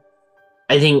Teheran,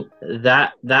 I think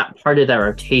that part of that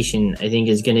rotation, I think,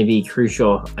 is going to be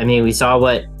crucial. I mean, we saw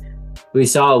what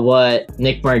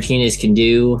Nick Martinez can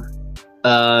do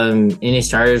in his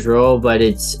starter's role, but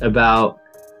it's about,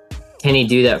 can he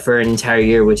do that for an entire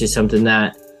year, which is something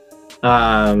that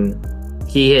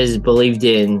he has believed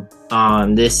in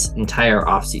this entire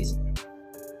offseason.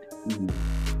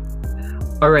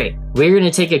 All right, we're going to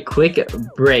take a quick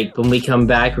break. When we come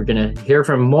back, we're going to hear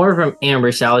more from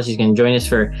Amber Salas. She's going to join us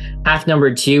for half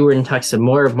number 2. We're going to talk some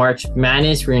more of March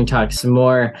Madness. We're going to talk some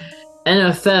more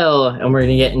NFL, and we're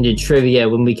going to get into trivia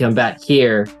when we come back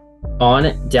here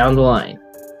on Down the Line.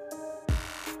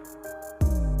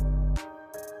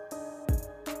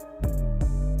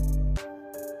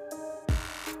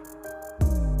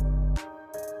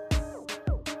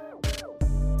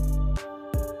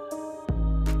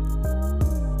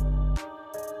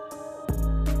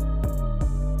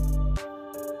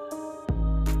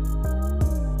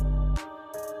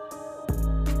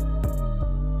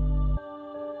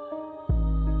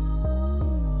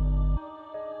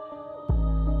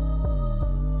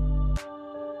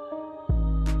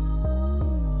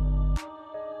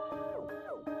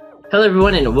 Hello,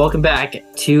 everyone, and welcome back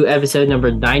to episode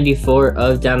number 94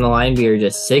 of Down the Line. We are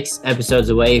just 6 episodes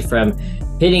away from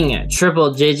hitting triple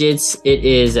digits. It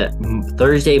is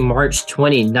Thursday, March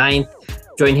 29th.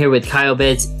 Joined here with Kyle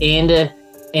Betts and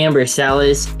Amber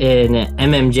Salas, an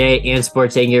MMJ and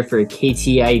sports anchor for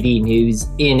KTIV News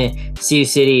in Sioux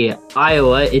City,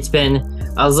 Iowa.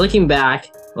 I was looking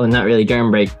back, well, not really during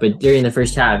break, but during the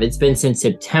first half, it's been since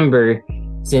September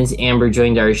since Amber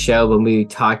joined our show, when we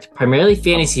talked primarily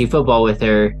fantasy football with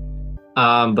her.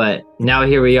 But now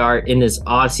here we are in this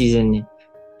off season.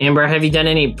 Amber, have you done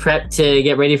any prep to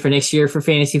get ready for next year for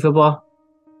fantasy football?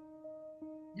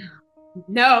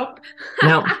 No.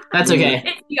 No, that's okay.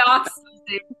 It's the off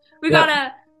season. We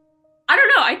gotta, I don't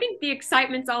know. I think the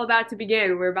excitement's all about to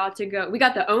begin. We're about to go. We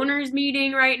got the owners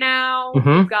meeting right now.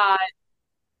 Mm-hmm. We've got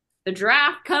the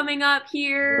draft coming up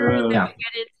here. Then we get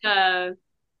into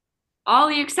all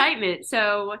the excitement.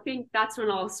 So I think that's when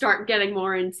I'll start getting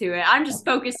more into it. I'm just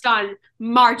focused on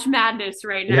March Madness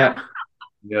right now.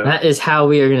 Yeah. That is how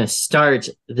we are going to start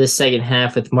this second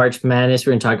half with March Madness.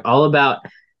 We're going to talk all about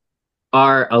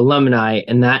our alumni,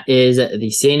 and that is the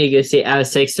San Diego State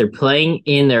Aztecs. They're playing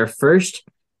in their first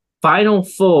Final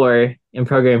Four in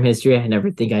program history. I never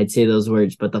think I'd say those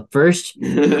words, but the first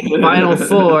Final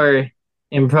Four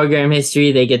in program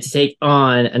history. They get to take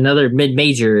on another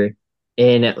mid-major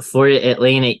in Florida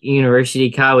Atlantic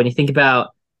University. Kyle, when you think about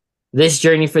this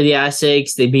journey for the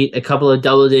Aztecs. They beat a couple of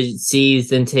double-digit seeds,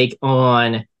 then take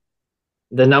on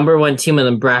the number one team in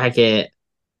the bracket,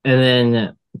 and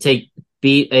then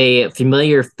beat a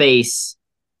familiar face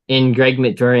in Greg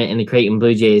McDermott and the Creighton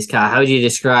Blue Jays. Kyle, how would you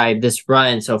describe this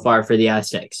run so far for the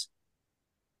Aztecs?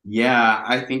 Yeah,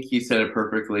 I think you said it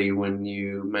perfectly when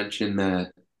you mentioned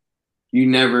that you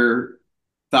never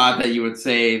thought that you would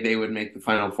say they would make the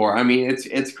Final Four. I mean,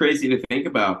 it's crazy to think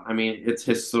about. I mean, it's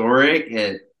historic.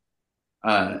 It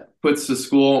puts the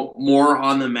school more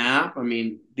on the map. I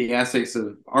mean, the Aztecs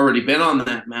have already been on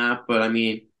that map, but I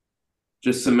mean,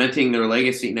 just cementing their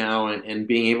legacy now and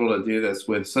being able to do this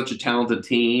with such a talented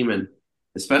team, and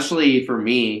especially for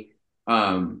me,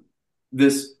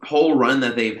 this whole run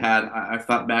that they've had, I've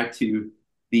thought back to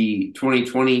the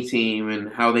 2020 team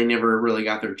and how they never really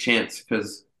got their chance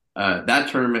because that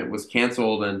tournament was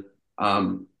canceled, and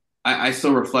I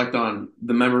still reflect on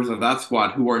the members of that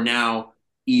squad who are now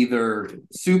either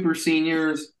super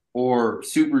seniors or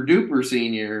super duper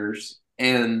seniors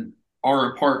and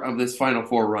are a part of this Final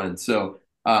Four run. So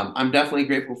I'm definitely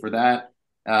grateful for that.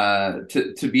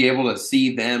 To be able to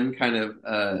see them kind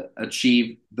of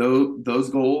achieve those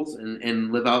goals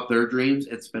and live out their dreams.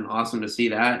 It's been awesome to see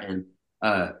that. And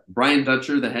Brian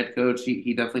Dutcher, the head coach,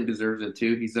 he definitely deserves it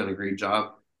too. He's done a great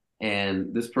job.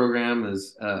 And this program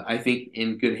is, I think,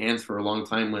 in good hands for a long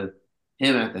time with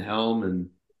him at the helm. And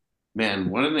man,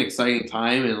 what an exciting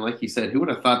time. And like you said, who would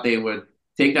have thought they would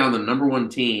take down the number one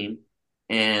team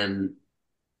and,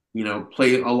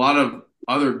 play a lot of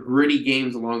other gritty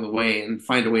games along the way and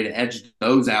find a way to edge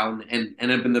those out and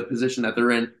end up in the position that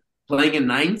they're in, playing a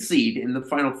 9 seed in the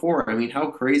Final Four. I mean,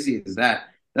 how crazy is that?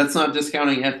 That's not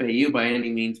discounting FAU by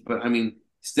any means, but I mean,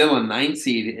 still a 9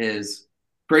 seed is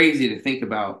crazy to think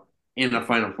about in a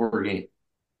Final Four game.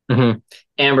 Mm-hmm.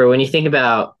 Amber, when you think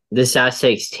about this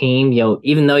Aztecs team,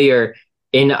 even though you're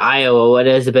in Iowa, what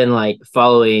has it been like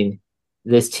following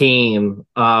this team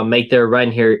make their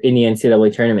run here in the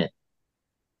NCAA tournament?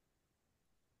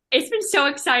 It's been so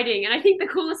exciting. And I think the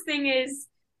coolest thing is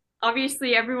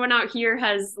obviously everyone out here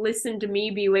has listened to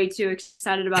me be way too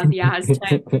excited about the Aztecs.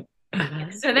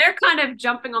 So they're kind of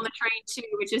jumping on the train too,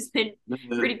 which has been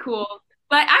pretty cool.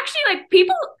 But actually, like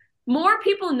more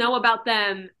people know about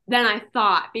them than I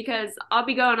thought because I'll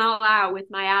be going all out with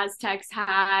my Aztecs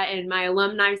hat and my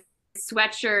alumni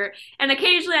sweatshirt. And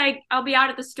occasionally I'll be out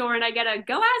at the store and I get a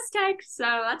go Aztecs. So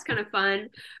that's kind of fun.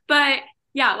 But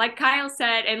yeah, like Kyle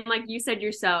said, and like you said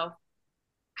yourself,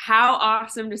 how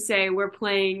awesome to say we're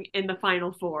playing in the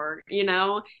Final Four,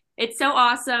 It's so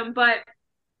awesome. But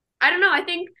I don't know. I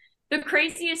think the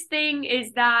craziest thing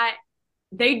is that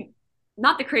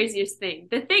not the craziest thing.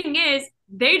 The thing is,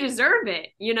 they deserve it.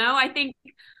 I think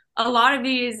a lot of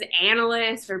these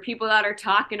analysts or people that are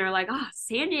talking are like, oh,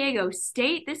 San Diego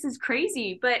State, this is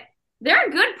crazy. But they're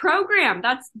a good program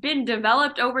that's been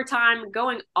developed over time,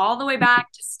 going all the way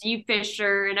back to Steve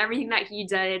Fisher and everything that he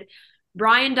did.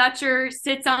 Brian Dutcher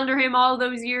sits under him all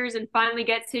those years and finally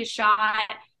gets his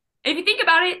shot. If you think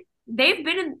about it,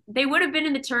 they would have been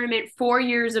in the tournament 4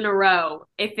 years in a row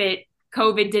if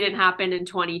COVID didn't happen in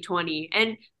 2020.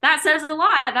 And that says a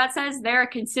lot. That says they're a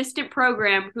consistent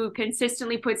program who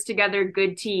consistently puts together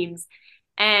good teams.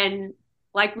 And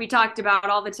like we talked about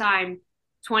all the time,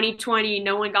 2020,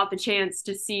 no one got the chance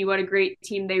to see what a great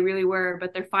team they really were,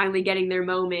 but they're finally getting their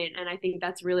moment. And I think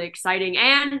that's really exciting.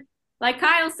 And like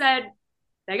Kyle said,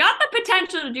 they got the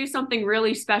potential to do something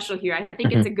really special here. I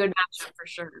think it's a good matchup for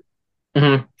sure.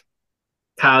 Mm-hmm.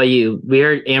 Kyle, we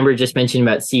heard Amber just mention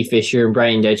about Steve Fisher and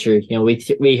Brian Dutcher.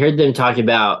 We heard them talk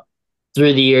about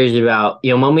through the years about,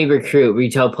 when we recruit, we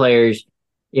tell players,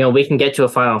 we can get to a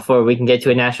Final Four, we can get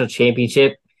to a national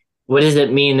championship. What does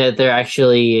it mean that they're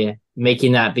actually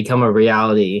making that become a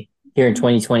reality here in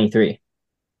 2023?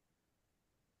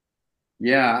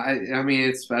 Yeah, I mean,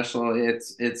 it's special.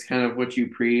 It's kind of what you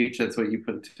preach. That's what you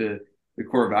put to the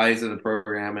core values of the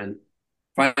program. And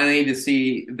finally to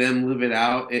see them live it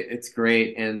out, it's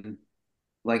great. And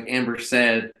like Amber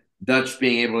said, Dutch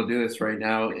being able to do this right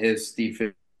now is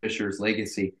Steve Fisher's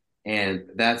legacy. And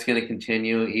that's going to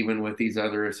continue even with these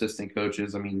other assistant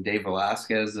coaches. I mean, Dave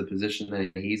Velasquez, the position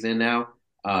that he's in now,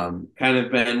 kind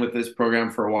of been with this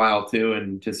program for a while too.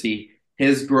 And to see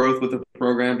his growth with the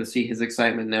program, to see his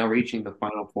excitement now reaching the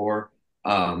Final Four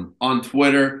on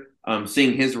Twitter,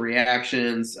 seeing his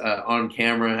reactions on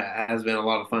camera has been a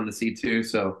lot of fun to see too.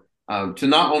 So to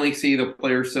not only see the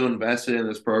players so invested in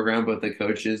this program, but the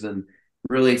coaches and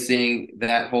really seeing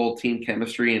that whole team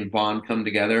chemistry and bond come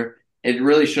together, it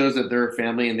really shows that they're a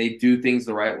family and they do things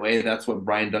the right way. That's what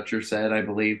Brian Dutcher said, I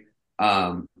believe,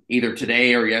 either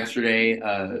today or yesterday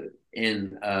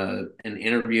in an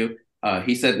interview.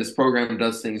 he said this program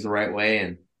does things the right way,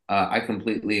 and I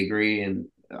completely agree. And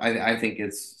I think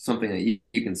it's something that you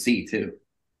can see too.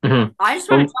 Mm-hmm. I just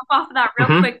want to jump off of that real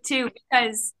mm-hmm. quick too,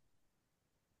 because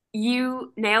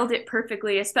you nailed it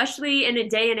perfectly, especially in a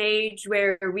day and age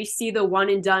where we see the one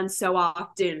and done so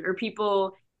often, or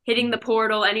people hitting the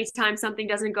portal anytime something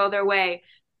doesn't go their way.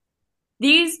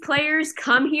 These players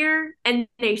come here and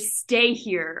they stay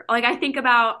here. Like I think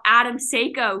about Adam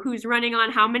Seiko, who's running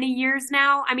on how many years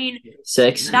now? I mean,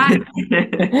 6.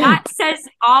 that says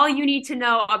all you need to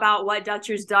know about what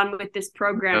Dutcher's done with this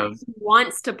program. He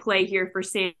wants to play here for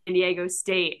San Diego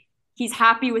State. He's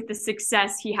happy with the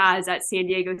success he has at San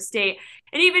Diego State.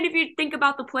 And even if you think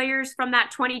about the players from that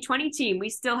 2020 team, we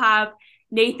still have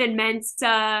Nathan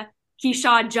Mensah,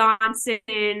 Keyshawn Johnson.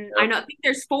 I think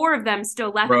there's 4 of them still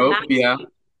left in that yeah. team.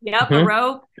 Yep, a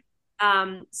rope.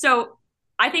 So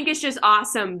I think it's just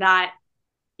awesome that,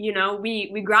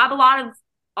 we grab a lot of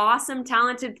awesome,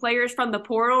 talented players from the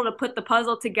portal to put the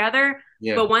puzzle together.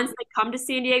 Yeah. But once they come to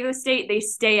San Diego State, they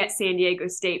stay at San Diego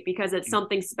State because it's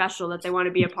something special that they want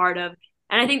to be a part of.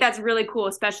 And I think that's really cool,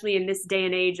 especially in this day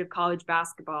and age of college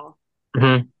basketball.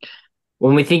 Mm-hmm.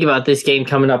 When we think about this game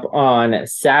coming up on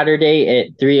Saturday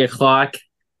at 3:00,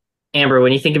 Amber,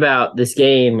 when you think about this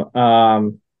game,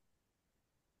 can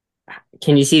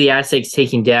you see the Aztecs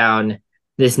taking down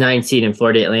this 9 seed in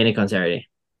Florida Atlantic on Saturday?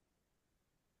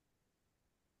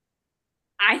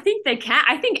 I think they can.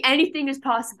 I think anything is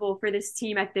possible for this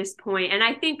team at this point. And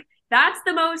I think that's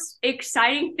the most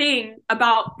exciting thing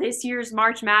about this year's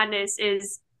March Madness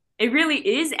is it really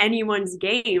is anyone's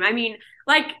game. I mean,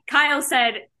 like Kyle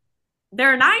said,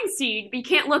 they're a 9 seed, but you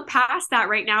can't look past that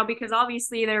right now because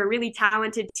obviously they're a really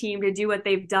talented team to do what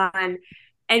they've done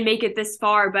and make it this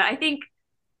far. But I think,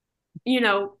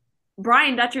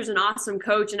 Brian Dutcher's an awesome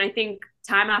coach. And I think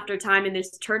time after time in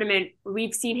this tournament,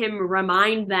 we've seen him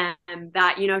remind them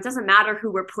that, it doesn't matter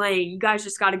who we're playing. You guys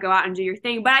just got to go out and do your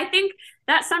thing. But I think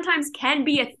that sometimes can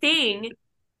be a thing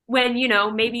when,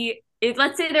 maybe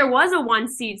let's say there was a 1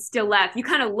 seed still left. You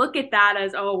kind of look at that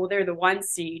as, oh, well, they're the 1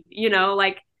 seed,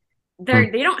 like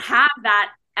they don't have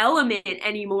that element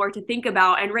anymore to think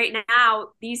about. And right now,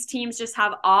 these teams just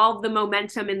have all the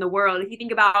momentum in the world. If you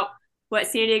think about what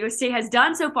San Diego State has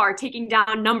done so far, taking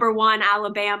down number 1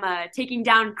 Alabama, taking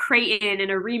down Creighton in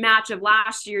a rematch of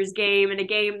last year's game, in a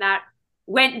game that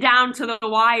went down to the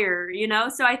wire,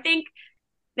 So I think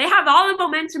they have all the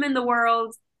momentum in the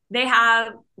world. They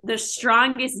have the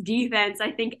strongest defense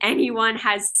I think anyone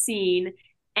has seen.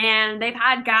 And they've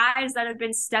had guys that have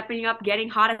been stepping up, getting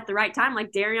hot at the right time,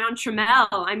 like Darion Trammell.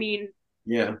 I mean,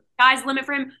 yeah, sky's the limit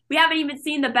for him. We haven't even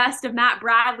seen the best of Matt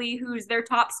Bradley, who's their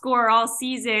top scorer all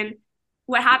season.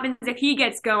 What happens if he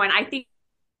gets going? I think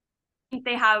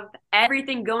they have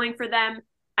everything going for them.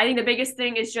 I think the biggest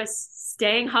thing is just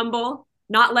staying humble,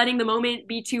 not letting the moment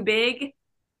be too big,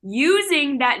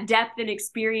 using that depth and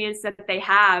experience that they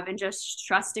have, and just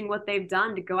trusting what they've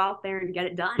done to go out there and get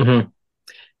it done. Mm-hmm.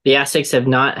 The Aztecs have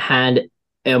not had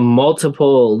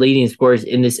multiple leading scorers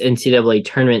in this NCAA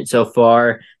tournament so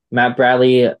far. Matt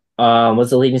Bradley was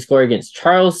the leading scorer against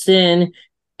Charleston.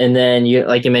 And then,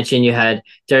 like you mentioned, you had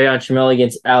Darion Trammell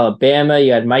against Alabama.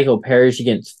 You had Michael Parrish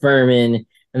against Furman.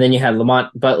 And then you had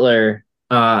Lamont Butler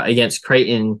against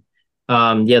Creighton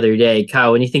the other day.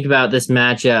 Kyle, when you think about this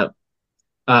matchup,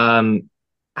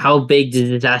 how big does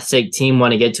this Aztec team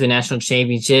want to get to a national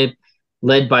championship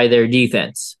led by their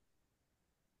defense?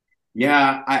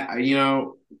 Yeah,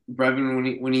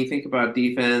 Breven, when you think about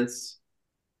defense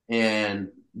and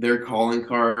their calling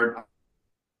card,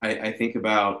 I think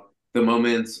about the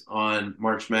moments on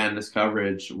March Madness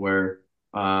coverage where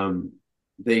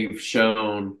they've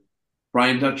shown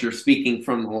Brian Dutcher speaking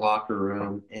from the locker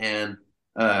room, and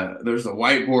there's a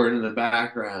whiteboard in the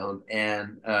background,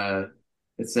 and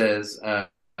it says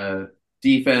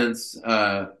defense.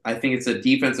 I think it's a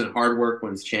defense and hard work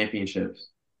wins championships.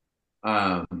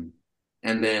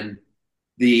 And then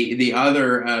the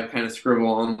other kind of scribble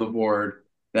on the board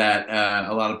that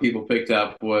a lot of people picked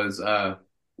up was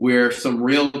we're some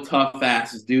real tough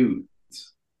ass dudes.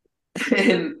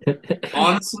 And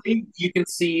honestly, you can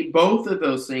see both of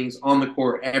those things on the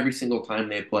court every single time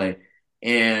they play.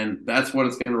 And that's what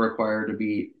it's going to require to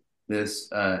beat this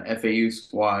FAU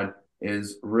squad,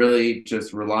 is really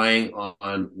just relying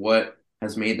on what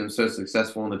has made them so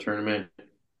successful in the tournament,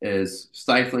 is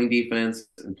stifling defense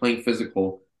and playing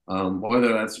physical,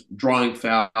 whether that's drawing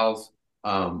fouls,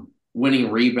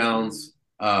 winning rebounds,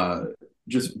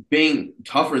 just being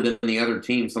tougher than the other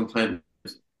team. Sometimes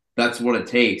that's what it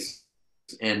takes.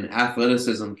 And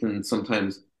athleticism can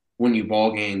sometimes win you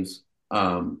ball games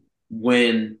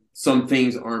when some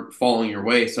things aren't falling your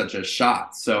way, such as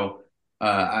shots. So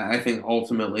I think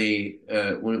ultimately,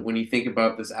 when you think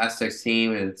about this Aztecs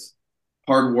team, it's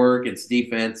hard work, it's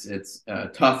defense, it's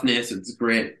toughness, it's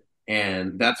grit,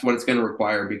 and that's what it's going to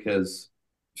require because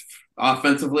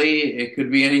offensively, it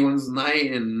could be anyone's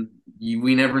night, and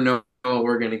we never know what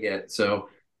we're going to get. So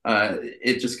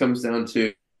it just comes down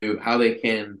to how they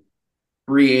can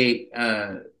create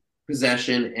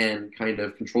possession and kind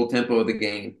of control tempo of the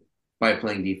game by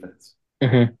playing defense.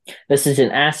 Mm-hmm. This is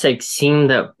an Aztecs team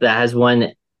that has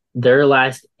won their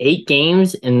last 8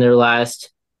 games in their last,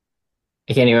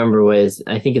 I can't even remember what it is.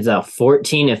 I think it's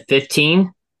 14 of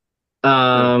 15.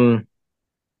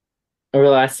 Over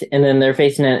last, and then they're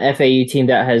facing an FAU team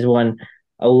that has won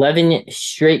 11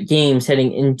 straight games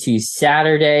heading into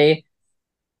Saturday.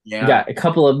 Yeah. You got a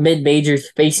couple of mid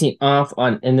majors facing off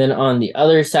on, and then on the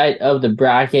other side of the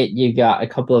bracket, you got a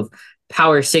couple of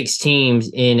Power 6 teams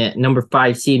in number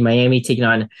 5 seed Miami taking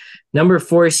on number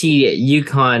 4 seed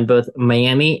UConn. Both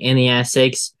Miami and the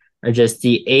Aztecs are just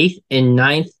the 8th and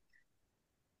 9th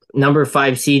number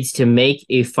 5 seeds to make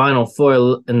a Final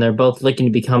Four, and they're both looking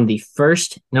to become the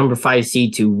first number 5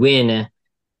 seed to win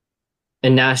a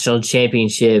national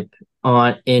championship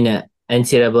in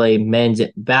NCAA men's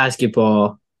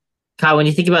basketball. Kyle, when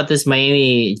you think about this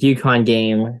Miami UConn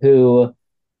game, who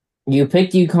you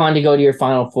picked UConn to go to your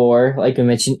Final Four, like I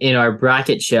mentioned in our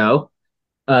bracket show.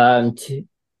 Kyle,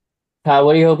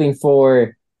 what are you hoping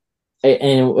for,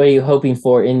 and what are you hoping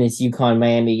for in this UConn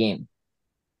Miami game?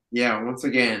 Yeah, once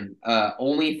again,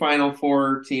 only Final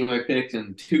Four team I picked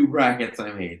and 2 brackets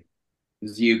I made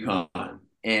is UConn.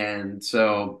 And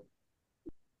so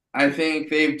I think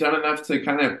they've done enough to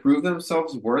kind of prove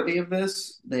themselves worthy of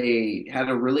this. They had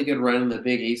a really good run in the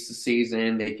Big East this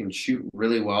season. They can shoot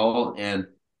really well, and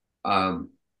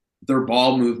their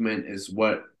ball movement is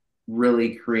what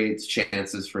really creates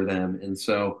chances for them. And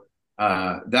so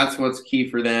that's what's key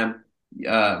for them.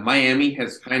 Miami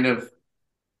has kind of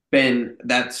been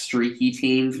that streaky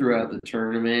team throughout the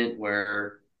tournament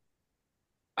where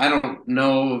I don't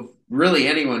know of really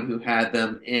anyone who had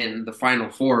them in the Final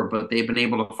Four, but they've been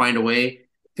able to find a way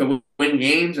to win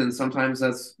games, and sometimes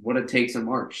that's what it takes in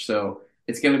March. So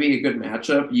it's going to be a good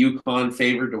matchup. UConn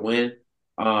favored to win.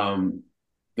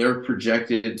 They're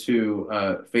projected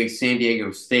to face San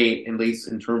Diego State, at least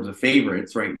in terms of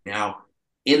favorites right now,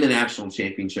 in the national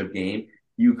championship game.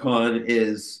 UConn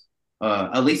is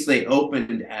at least they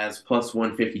opened as plus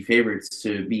 150 favorites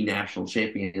to be national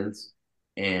champions,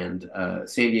 and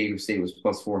San Diego State was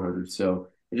plus 400. So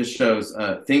it just shows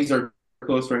things are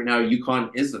close right now.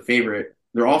 UConn is the favorite.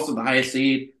 They're also the highest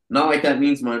seed. Not like that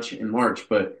means much in March,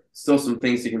 but still some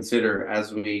things to consider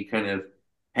as we kind of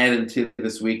head into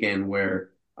this weekend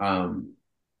where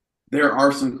there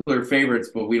are some clear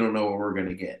favorites, but we don't know what we're going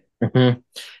to get.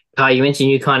 Mm-hmm. You mentioned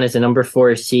UConn as a number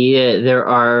 4 seed. There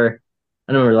are,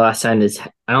 I don't remember the last time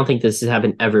I don't think this has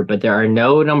happened ever, but there are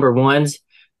no number 1s,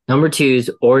 number 2s,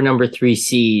 or number 3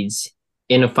 seeds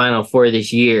in a Final Four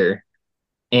this year.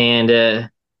 And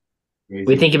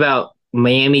we think about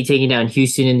Miami taking down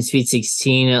Houston in the Sweet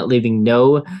 16, leaving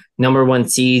no number 1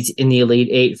 seeds in the Elite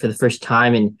 8 for the first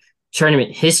time in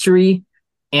tournament history.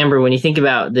 Amber, when you think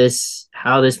about this,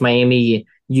 how this Miami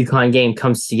UConn game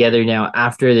comes together now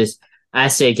after this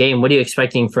Aztec game, what are you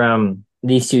expecting from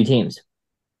these 2 teams?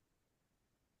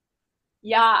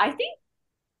 Yeah, I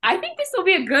think this will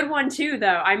be a good one too, though.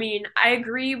 I mean, I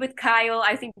agree with Kyle.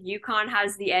 I think UConn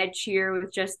has the edge here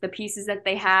with just the pieces that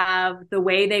they have, the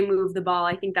way they move the ball.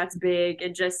 I think that's big,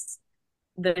 and just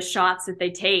the shots that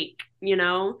they take, you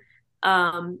know.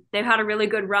 They've had a really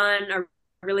good run, a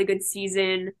really good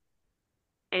season,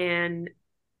 and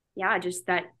yeah, just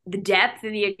that the depth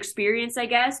and the experience, I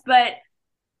guess. But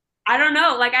I don't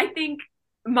know. Like, I think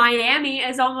Miami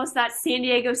is almost that San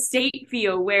Diego State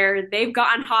feel where they've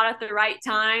gotten hot at the right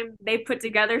time. They've put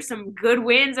together some good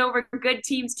wins over good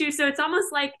teams too. So it's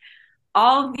almost like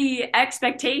all the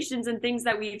expectations and things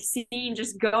that we've seen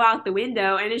just go out the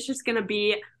window, and it's just going to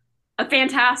be a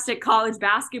fantastic college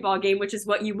basketball game, which is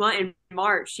what you want in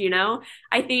March, you know?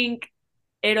 I think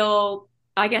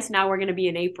I guess now we're going to be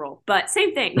in April, but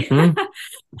same thing. Mm-hmm.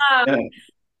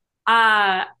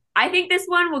 I think this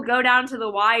one will go down to the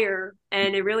wire,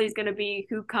 and it really is going to be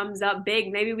who comes up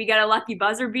big. Maybe we get a lucky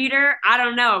buzzer beater. I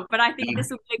don't know, but I think this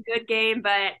will be a good game.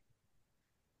 But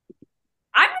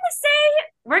I'm going to say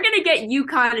we're going to get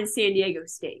UConn and San Diego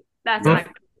State. That's what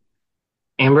I'm.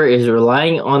 Amber is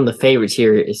relying on the favorites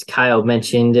here, as Kyle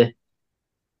mentioned.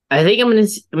 I think I'm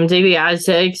gonna take the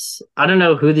Aztecs. I don't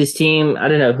know who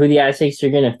the Aztecs are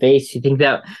gonna face. You think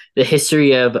that the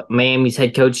history of Miami's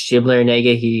head coach Jim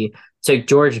Larinaga, he took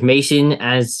George Mason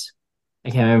as I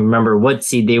can't remember what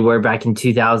seed they were back in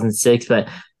 2006, but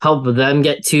helped them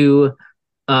get to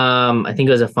I think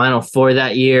it was a Final Four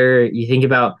that year. You think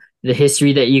about the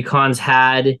history that UConn's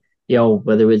had,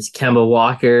 whether it's Kemba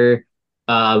Walker.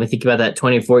 We think about that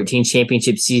 2014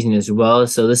 championship season as well.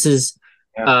 So this is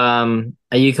a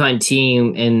UConn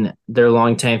team, and their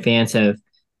longtime fans have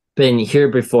been here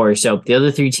before. So the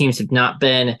other three teams have not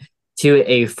been to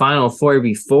a Final Four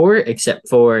before, except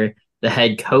for the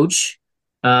head coach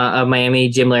of Miami,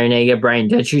 Jim Larinaga. Brian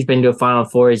Dutcher's been to a Final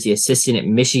Four as the assistant at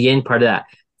Michigan, part of that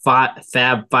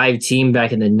Fab Five team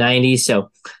back in the 90s.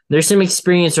 So there's some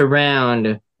experience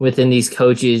around within these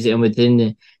coaches and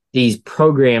within these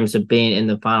programs of being in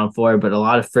the Final Four, but a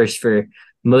lot of firsts for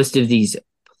most of these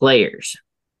players.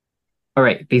 All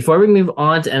right, before we move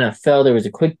on to NFL, there was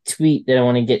a quick tweet that I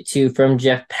want to get to from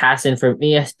Jeff Passan from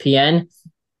ESPN.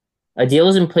 A deal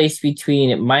is in place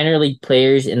between minor league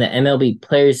players and the MLB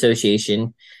Players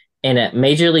Association and at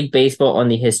Major League Baseball on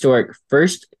the historic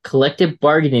first collective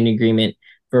bargaining agreement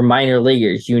for minor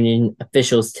leaguers. Union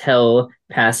officials tell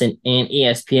Passan and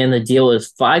ESPN the deal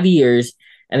is 5 years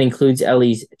and includes at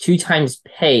least 2 times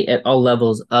pay at all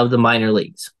levels of the minor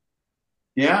leagues.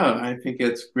 Yeah, I think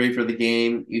it's great for the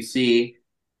game. You see,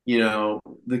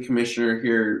 the commissioner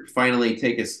here finally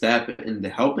take a step into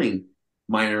helping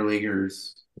minor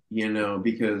leaguers,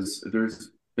 because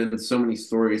there's been so many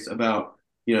stories about,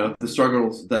 the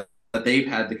struggles that they've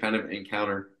had to kind of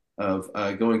encounter of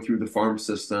going through the farm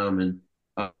system and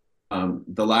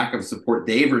the lack of support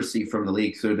they've received from the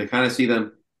league. So to kind of see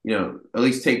them, at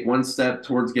least take one step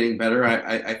towards getting better,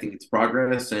 I think it's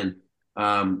progress. And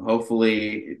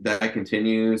hopefully that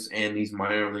continues and these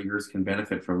minor leaguers can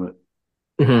benefit from it.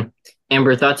 Mm-hmm.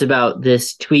 Amber, thoughts about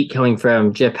this tweet coming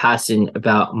from Jeff Passan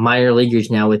about minor leaguers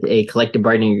now with a collective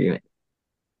bargaining agreement?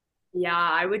 Yeah,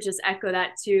 I would just echo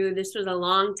that too. This was a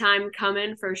long time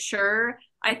coming for sure.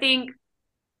 I think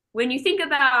when you think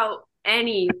about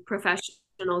any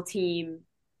professional team,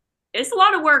 it's a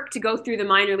lot of work to go through the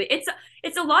minor league.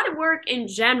 It's a lot of work in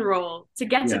general to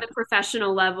get to the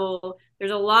professional level.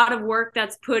 There's a lot of work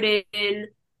that's put in.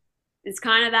 It's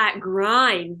kind of that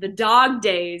grind, the dog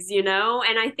days, And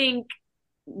I think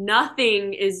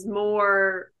nothing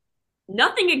exemplifies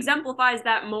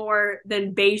that more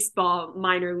than baseball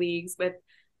minor leagues, with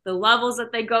the levels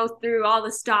that they go through, all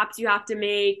the stops you have to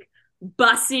make,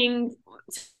 busing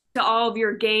to all of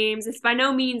your games. It's by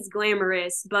no means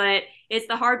glamorous, but it's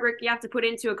the hard work you have to put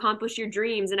in to accomplish your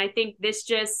dreams. And I think this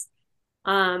just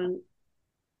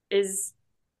it's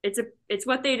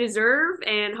what they deserve,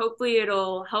 and hopefully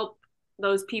it'll help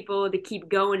those people to keep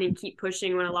going and keep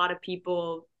pushing when a lot of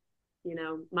people,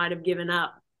 might have given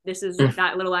up. This is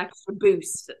that little extra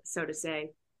boost, so to say.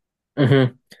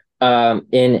 Mm-hmm.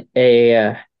 In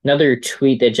another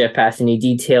tweet that Jeff Passan, he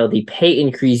detailed the pay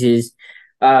increases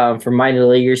for minor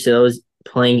leaguers, so those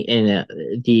playing in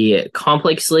the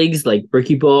complex leagues like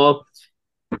rookie ball.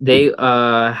 They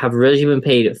have originally been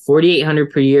paid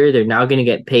 $4,800 per year. They're now going to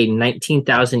get paid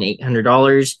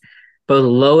 $19,800. Both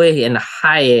low A and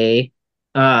high A,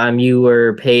 you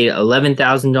were paid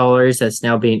 $11,000. That's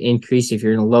now being increased if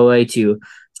you're in low A to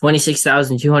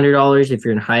 $26,200. If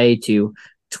you're in high A to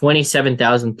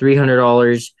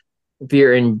 $27,300. If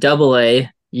you're in double A,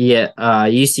 you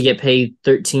used to get paid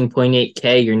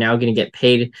 $13.8K. You're now going to get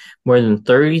paid more than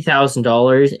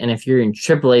 $30,000. And if you're in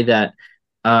triple A, that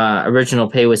original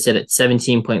pay was set at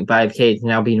 $17.5K. It's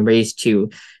now being raised to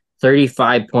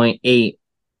 $35.8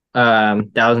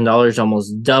 $1,000,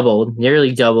 almost doubled,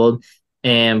 nearly doubled.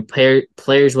 And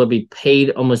players will be paid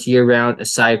almost year round,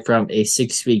 aside from a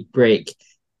 6-week break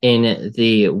in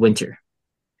the winter.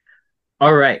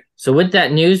 All right. So with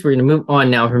that news, we're going to move on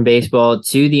now from baseball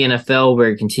to the NFL.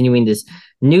 We're continuing this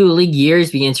new league year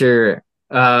as we enter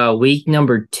week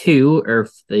number 2, or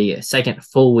the second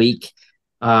full week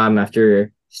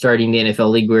after starting the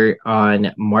NFL league. We're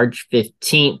on March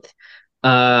 15th.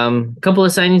 A couple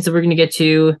of signings that we're going to get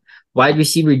to. Wide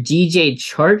receiver DJ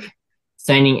Chark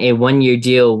signing a 1-year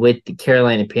deal with the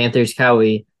Carolina Panthers. Kyle,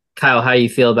 how do you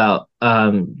feel about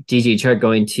DJ Chark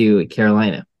going to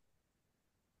Carolina?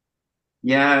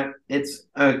 Yeah, it's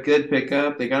a good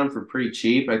pickup. They got him for pretty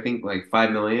cheap. I think like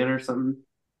 $5 million or something.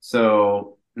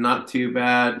 So not too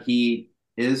bad. He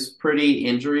is pretty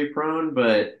injury prone,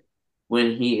 but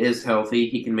when he is healthy,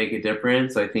 he can make a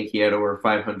difference. I think he had over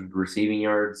 500 receiving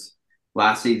yards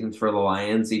last season for the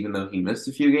Lions, even though he missed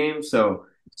a few games. So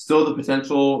still the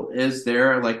potential is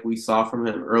there, like we saw from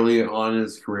him early on in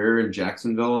his career in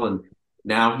Jacksonville. And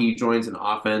now he joins an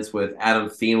offense with Adam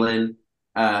Thielen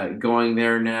going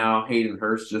there now. Hayden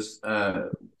Hurst just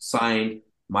signed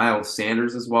Miles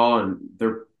Sanders as well. And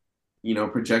they're,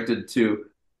 projected to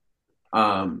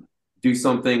do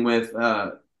something with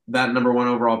that number one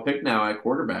overall pick now at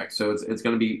quarterback. So it's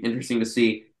going to be interesting to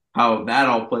see how that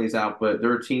all plays out. But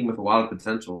they're a team with a lot of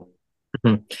potential.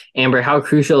 Mhm. Amber, how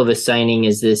crucial of a signing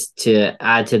is this to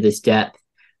add to this depth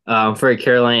for a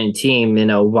Carolina team in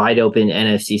a wide open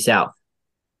NFC South?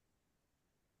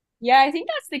 Yeah, I think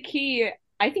that's the key.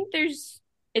 I think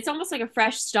it's almost like a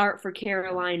fresh start for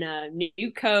Carolina.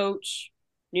 New coach,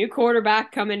 new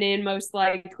quarterback coming in, most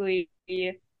likely.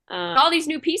 All these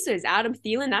new pieces. Adam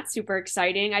Thielen, that's super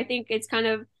exciting. I think it's kind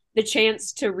of the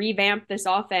chance to revamp this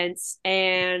offense.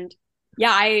 And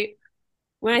yeah,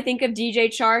 when I think of DJ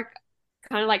Chark,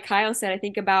 kind of like Kyle said, I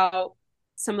think about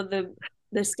some of the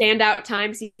standout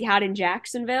times he had in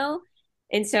Jacksonville.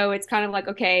 And so it's kind of like,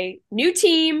 okay, new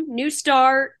team, new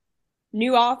start,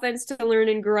 new offense to learn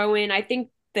and grow in. I think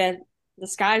that the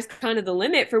sky's kind of the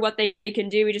limit for what they can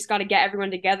do. We just got to get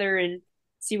everyone together and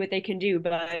see what they can do.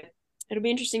 But it'll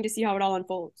be interesting to see how it all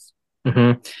unfolds.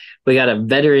 Mm-hmm. We got a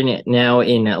veteran now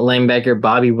in linebacker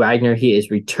Bobby Wagner. He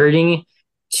is returning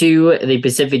to the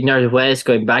Pacific Northwest,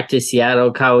 going back to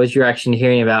Seattle. Kyle, what's your reaction to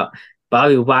hearing about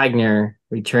Bobby Wagner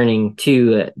returning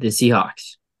to the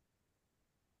Seahawks?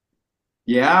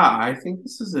 Yeah, I think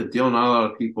this is a deal not a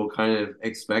lot of people kind of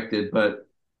expected, but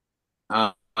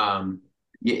uh, um,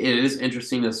 yeah, it is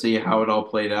interesting to see how it all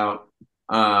played out.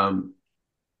 Um,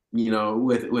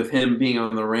 with him being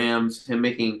on the Rams, him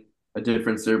making a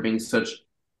difference there, being such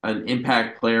an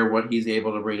impact player, what he's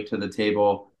able to bring to the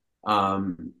table.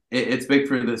 It's big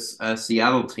for this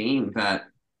Seattle team that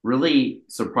really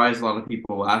surprised a lot of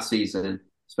people last season,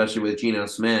 especially with Geno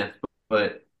Smith.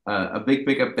 But a big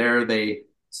pickup there. They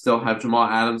still have Jamal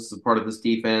Adams as part of this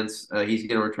defense. He's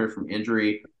going to return from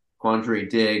injury. Quandre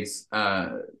Diggs.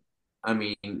 I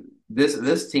mean,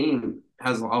 this team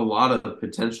has a lot of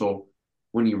potential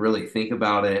when you really think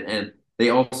about it. And they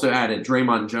also added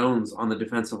Draymond Jones on the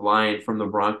defensive line from the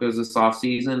Broncos this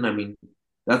offseason. I mean,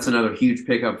 that's another huge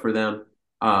pickup for them,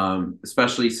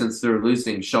 especially since they're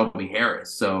losing Shelby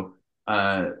Harris. So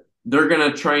they're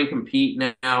going to try and compete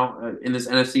now in this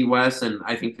NFC West, and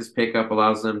I think this pickup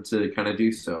allows them to kind of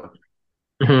do so.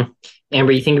 Mm-hmm.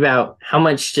 Amber, you think about how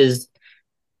much does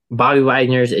Bobby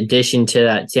Wagner's addition to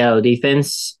that Seattle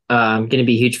defense going to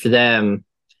be huge for them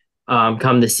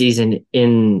come the season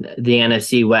in the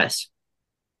NFC West?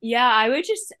 Yeah, I would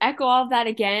just echo all of that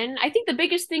again. I think the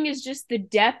biggest thing is just the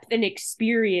depth and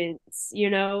experience,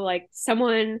 like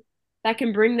someone that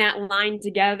can bring that line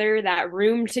together, that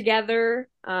room together,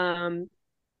 kind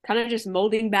of just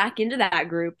molding back into that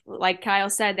group. Like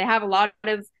Kyle said, they have a lot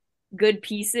of good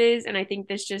pieces, and I think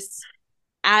this just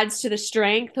adds to the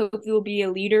strength. Hopefully, he'll be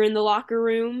a leader in the locker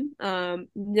room. No,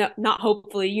 not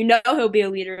hopefully, he'll be a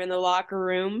leader in the locker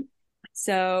room.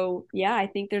 So yeah, I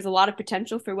think there's a lot of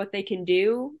potential for what they can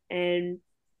do, and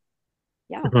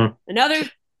yeah, Mm-hmm.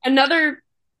 another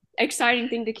exciting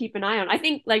thing to keep an eye on. I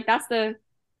think like that's the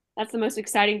most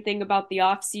exciting thing about the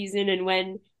off season, and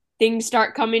when things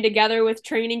start coming together with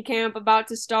training camp about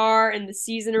to start and the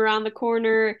season around the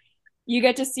corner, you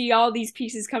get to see all these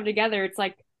pieces come together. It's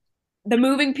like the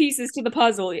moving pieces to the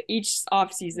puzzle each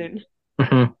off season.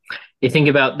 Mm-hmm. You think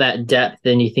about that depth,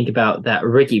 and you think about that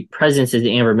rookie presence, as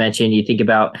Amber mentioned. You think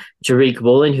about Tariq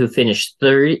Woolen, who finished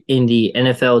third in the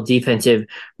NFL Defensive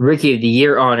Rookie of the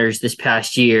Year honors this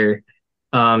past year,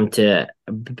 to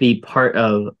be part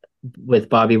of with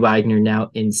Bobby Wagner now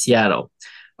in Seattle.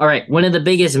 All right, one of the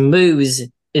biggest moves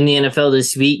in the NFL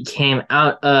this week came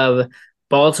out of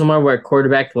Baltimore, where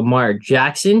quarterback Lamar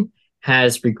Jackson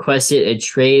has requested a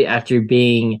trade after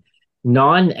being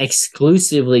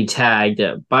non-exclusively tagged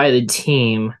by the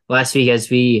team last week,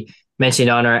 as we mentioned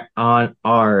on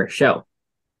our show.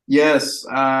 Yes,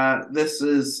 this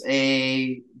is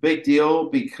a big deal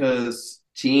because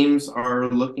teams are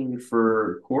looking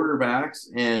for quarterbacks,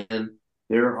 and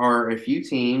there are a few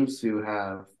teams who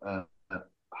have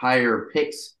higher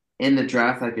picks in the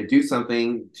draft that could do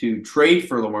something to trade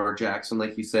for Lamar Jackson,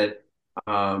 like you said,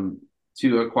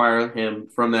 to acquire him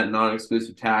from that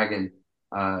non-exclusive tag and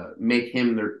make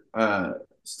him their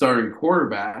starting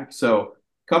quarterback. So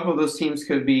a couple of those teams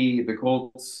could be the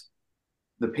Colts,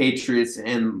 the Patriots,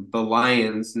 and the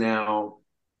Lions. Now,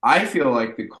 I feel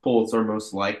like the Colts are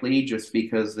most likely just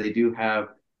because they do have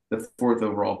the fourth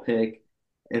overall pick.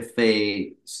 If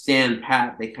they stand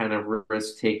pat, they kind of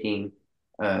risk taking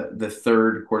the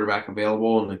third quarterback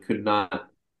available, and it could not.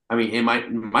 I mean, it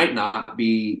might not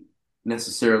be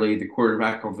necessarily the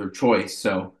quarterback of their choice.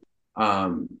 So,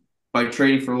 by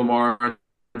trading for Lamar,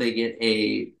 they get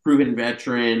a proven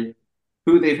veteran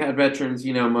who they've had veterans,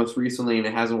 most recently, and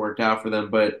it hasn't worked out for them,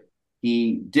 but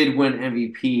he did win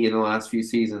MVP in the last few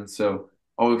seasons. So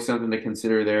always something to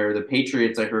consider there. The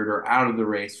Patriots, I heard, are out of the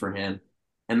race for him.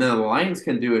 And then the Lions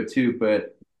can do it too,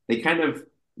 but they kind of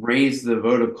raised the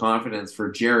vote of confidence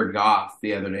for Jared Goff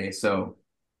the other day. So,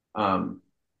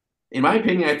 in my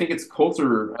opinion, I think it's Colts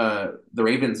or the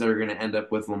Ravens that are going to end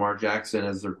up with Lamar Jackson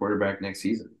as their quarterback next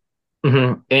season.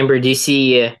 Amber, do you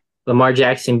see Lamar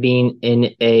Jackson being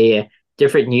in a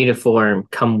different uniform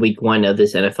come week 1 of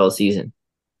this NFL season?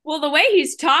 Well, the way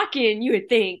he's talking, you would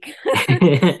think.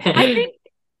 I think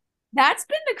that's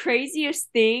been the craziest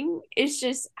thing is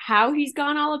just how he's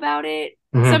gone all about it.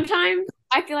 Sometimes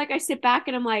I feel like I sit back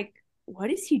and I'm like, what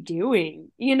is he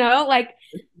doing? You know, like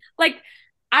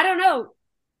I don't know.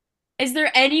 Is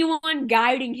there anyone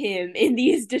guiding him in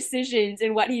these decisions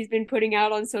and what he's been putting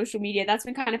out on social media? That's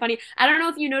been kind of funny. I don't know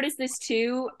if you noticed this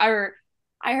too, or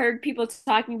I heard people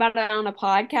talking about it on a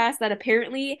podcast that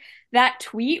apparently that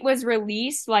tweet was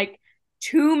released like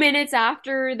 2 minutes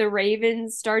after the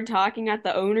Ravens started talking at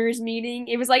the owners meeting.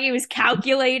 It was like it was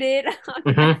calculated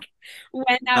on like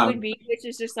when that would be, which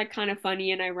is just like kind of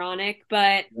funny and ironic.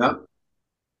 But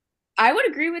I would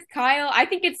agree with Kyle. I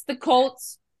think it's the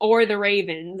Colts or the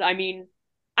Ravens. I mean,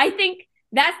 I think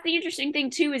that's the interesting thing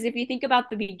too, is if you think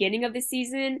about the beginning of the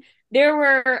season, there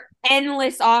were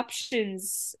endless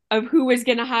options of who was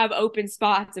going to have open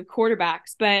spots of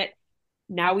quarterbacks, but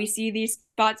now we see these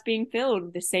spots being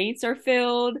filled. The Saints are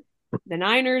filled. The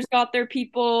Niners got their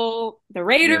people. The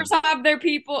Raiders have their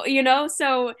people, you know?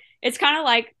 So it's kind of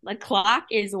like the clock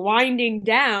is winding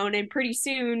down and pretty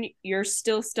soon you're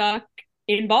still stuck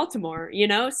in Baltimore, you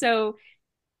know? So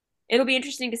it'll be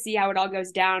interesting to see how it all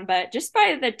goes down. But just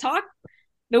by the talk,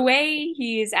 the way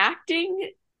he is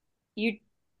acting, you'd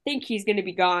think he's going to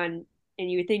be gone,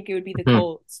 and you would think it would be the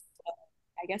Colts. So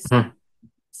I guess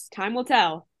time will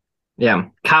tell. Yeah.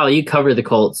 Kyle, you cover the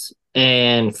Colts.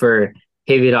 And for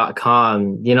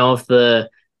KV.com, you know, if the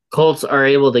Colts are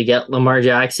able to get Lamar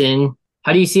Jackson,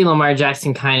 how do you see Lamar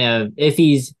Jackson kind of, if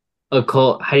he's a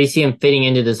Colt, how do you see him fitting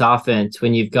into this offense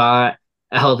when you've got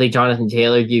a healthy Jonathan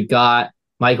Taylor, you've got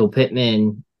Michael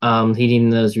Pittman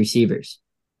leading those receivers?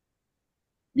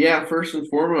 Yeah, first and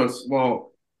foremost,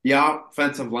 well, the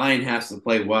offensive line has to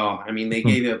play well. I mean, they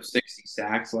gave up 60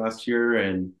 sacks last year,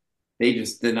 and they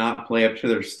just did not play up to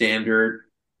their standard.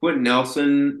 Quentin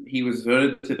Nelson, he was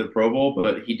voted to the Pro Bowl,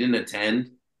 but he didn't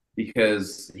attend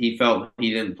because he felt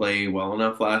he didn't play well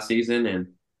enough last season. And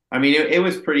I mean, it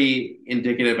was pretty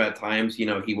indicative at times. You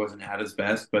know, he wasn't at his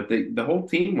best, but the whole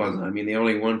team wasn't. I mean, they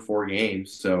only won 4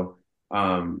 games, so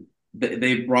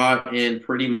they brought in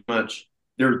pretty much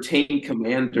their team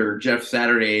commander, Jeff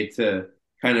Saturday, to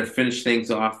kind of finish things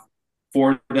off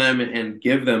for them and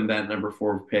give them that number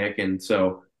 4 pick. And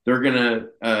so they're going to,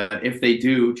 if they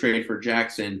do trade for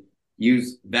Jackson,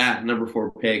 use that number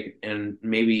 4 pick and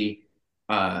maybe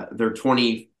their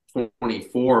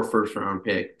 2024 first round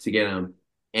pick to get him.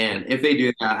 And if they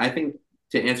do that, I think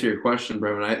to answer your question,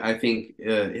 Breven, I think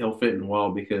he'll fit in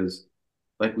well because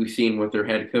like we've seen with their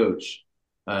head coach,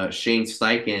 Shane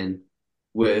Steichen,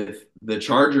 with the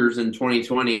Chargers in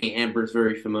 2020. Amber's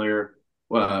very familiar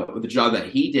with the job that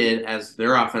he did as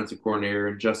their offensive coordinator,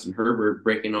 and Justin Herbert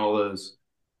breaking all those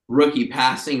rookie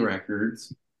passing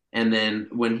records. And then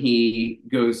when he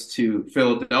goes to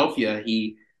Philadelphia,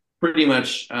 he pretty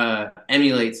much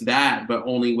emulates that, but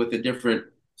only with a different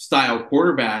style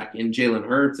quarterback in Jalen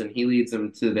Hurts, and he leads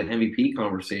them to the MVP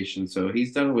conversation. So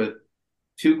he's done with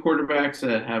 2 quarterbacks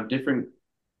that have different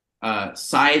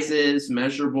sizes,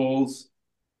 measurables,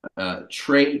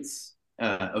 traits,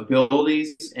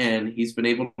 abilities, and he's been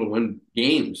able to win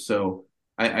games. So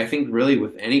I think really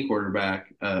with any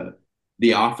quarterback,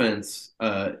 the offense,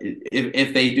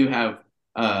 if they do have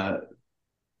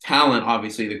talent,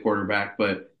 obviously the quarterback,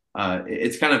 but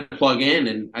it's kind of plug in,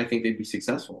 and I think they'd be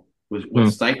successful with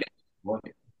Steichen.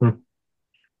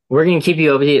 We're going to keep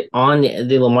you updated on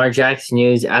the Lamar Jackson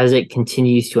news as it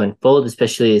continues to unfold,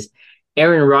 especially as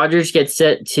Aaron Rodgers gets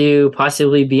set to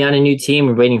possibly be on a new team.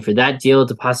 We're waiting for that deal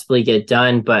to possibly get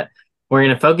done, but we're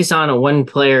going to focus on one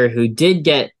player who did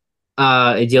get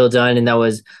a deal done, and that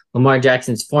was Lamar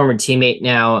Jackson's former teammate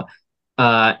now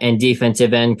and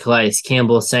defensive end Calais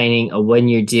Campbell signing a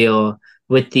 1-year deal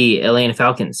with the Atlanta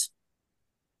Falcons.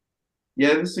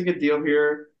 Yeah, this is a good deal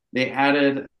here. They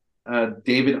added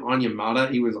David Onyemata.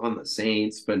 He was on the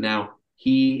Saints, but now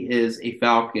he is a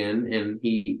Falcon, and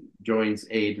he joins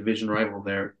a division rival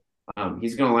there.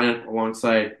 He's going to line up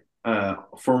alongside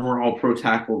former All-Pro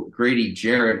tackle Grady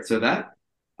Jarrett. So that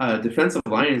defensive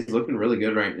line is looking really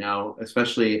good right now,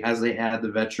 especially as they add the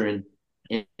veteran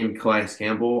in Calais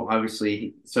Campbell.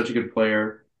 Obviously, such a good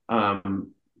player.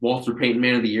 Walter Payton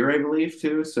Man of the Year, I believe,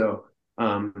 too. So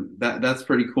that's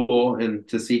pretty cool. And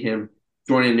to see him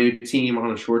joining a new team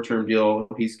on a short-term deal.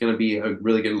 He's going to be a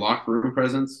really good locker room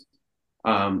presence.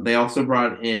 They also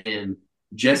brought in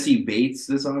Jesse Bates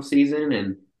this offseason,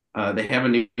 and they have a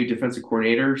new defensive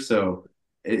coordinator. So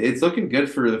it's looking good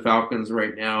for the Falcons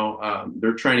right now.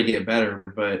 They're trying to get better,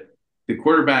 but the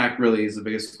quarterback really is the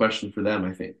biggest question for them,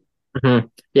 I think. Mm-hmm.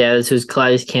 Yeah, this was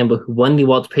Calais Campbell, who won the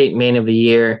Walter Payton Man of the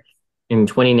Year in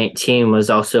 2019, was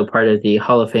also part of the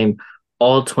Hall of Fame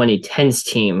All 2010s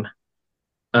team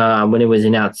when it was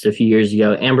announced a few years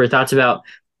ago. Amber, thoughts about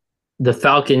the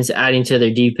Falcons adding to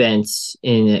their defense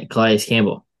in Calais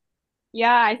Campbell?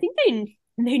 Yeah, I think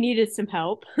they needed some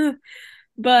help.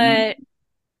 But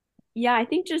yeah, I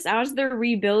think just as they're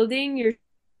rebuilding, you're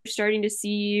starting to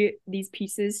see these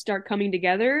pieces start coming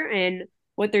together, and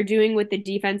what they're doing with the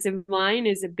defensive line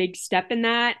is a big step in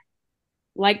that.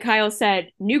 Like Kyle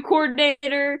said, new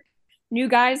coordinator, new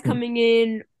guys coming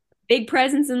in, big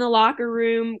presence in the locker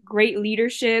room, great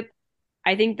leadership.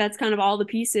 I think that's kind of all the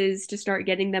pieces to start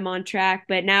getting them on track.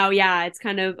 But now, yeah, it's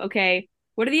kind of okay.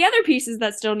 What are the other pieces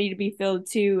that still need to be filled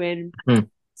too? And Hmm.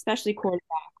 especially quarterback.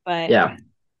 But Yeah.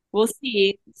 we'll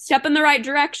see. Step in the right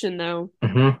direction, though.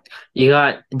 Mm-hmm. You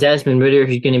got Desmond Ridder,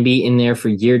 who's going to be in there for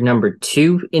year number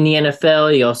 2 in the NFL.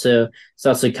 This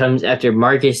also comes after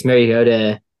Marcus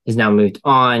Mariota has now moved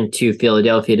on to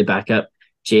Philadelphia to back up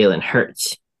Jalen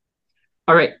Hurts.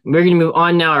 All right, we're going to move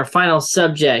on now. Our final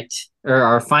subject, or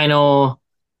our final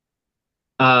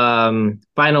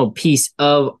piece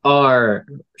of our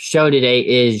show today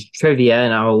is trivia,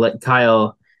 and I will let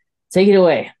Kyle take it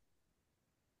away.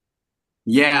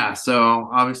 Yeah, so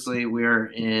obviously we're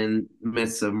in the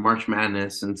midst of March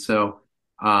Madness, and so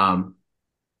I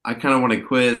kind of want to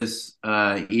quiz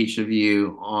each of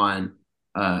you on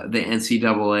the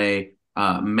NCAA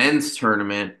men's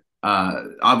tournament.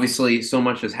 Obviously, so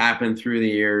much has happened through the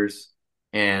years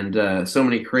and so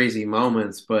many crazy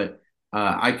moments, but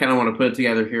I kind of want to put it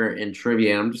together here in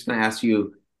trivia. I'm just going to ask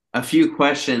you a few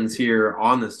questions here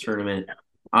on this tournament.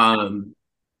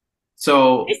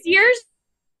 So This year's?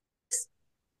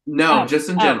 no, just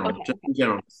in general, Okay. just in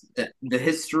general, the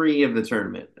history of the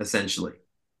tournament, essentially.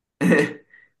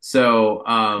 So,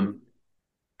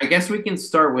 I guess we can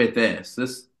start with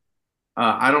this.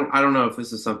 I don't know if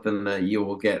this is something that you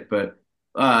will get, but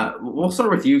we'll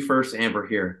start with you first, Amber.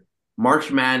 Here,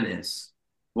 March Madness.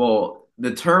 Well,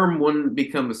 the term wouldn't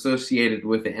become associated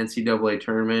with the NCAA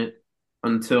tournament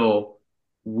until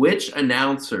which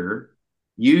announcer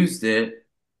used it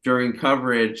during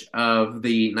coverage of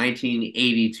the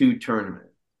 1982 tournament?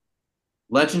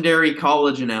 Legendary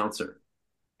college announcer.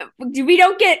 We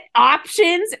don't get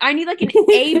options. I need like an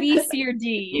A, B, C, or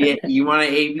D. Yeah, you want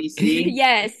an ABC?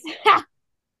 Yes.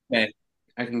 Okay,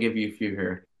 I can give you a few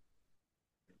here.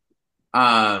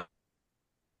 Uh,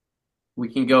 we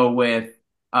can go with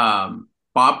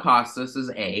Bob Costas is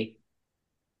A.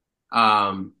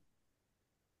 Um,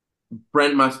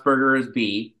 Brent Musburger is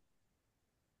B.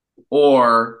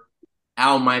 Or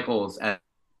Al Michaels as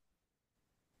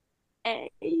A.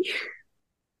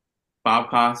 Bob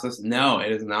Costas. No,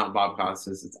 it is not Bob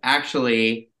Costas. It's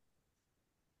actually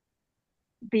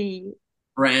B.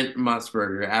 Brent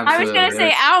Musburger. I was gonna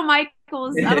Absolutely. say Al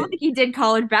Michaels. I don't think he did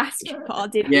college basketball,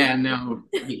 did he? Yeah, no,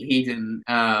 he didn't.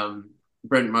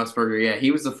 Brent Musburger, yeah,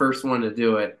 he was the first one to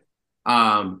do it.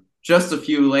 Just a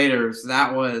few later, so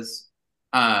that was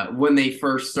when they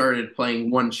first started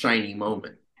playing One Shiny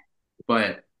Moment.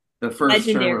 But the first tournament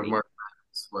of Legendary. March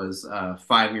Madness was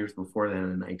 5 years before then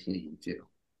in 1982.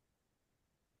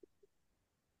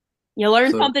 You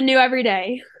learn So something new every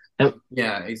day.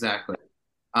 yeah, exactly.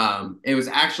 It was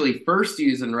actually first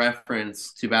used in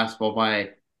reference to basketball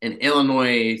by an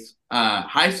Illinois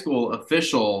high school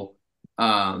official,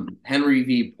 Henry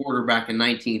V. Porter, back in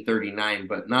 1939,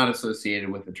 but not associated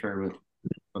with the tournament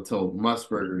until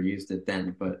Musburger used it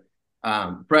then. But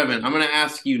Breven, I'm going to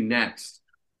ask you next.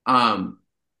 Can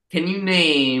you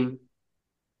name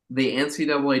the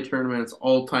NCAA tournament's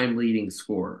all-time leading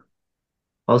scorer?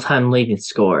 All-time leading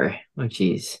scorer. Oh,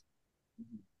 geez.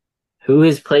 Who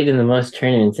has played in the most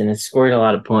tournaments and has scored a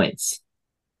lot of points?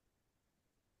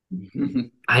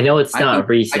 I know it's not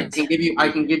recent. I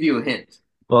can give you a hint.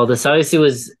 Well, this obviously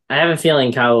was. I have a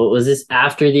feeling, Kyle. Was this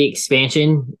after the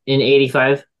expansion in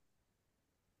 '85?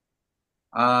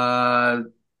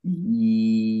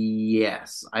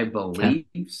 Yes, I Okay.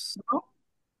 believe so. All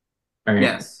right.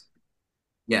 Yes.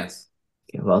 Yes.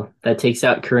 Okay, well, that takes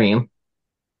out Kareem,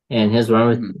 and his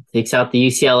run Mhm. takes out the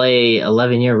UCLA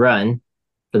 11-year run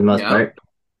for the most Yep. part.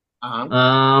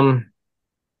 Uh-huh.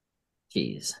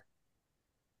 Geez.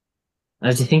 I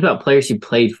have to think about players who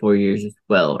played 4 years as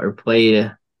well or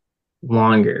played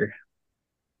longer.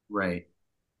 Right.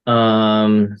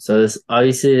 So this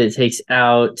obviously that takes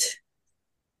out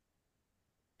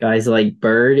guys like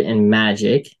Bird and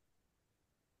Magic.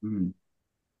 Mm.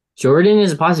 Jordan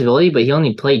is a possibility, but he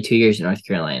only played 2 years in North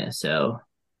Carolina, so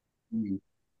Mm.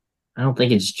 I don't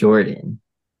think it's Jordan.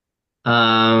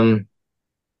 Um,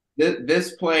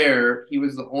 This player, he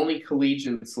was the only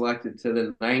collegian selected to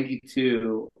the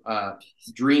 92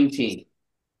 Dream Team.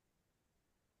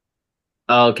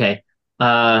 oh, okay.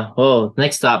 Well,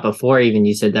 next thought before even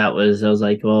you said that was I was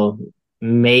like, well,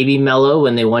 maybe Melo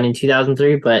when they won in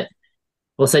 2003, but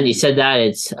well, since you said that,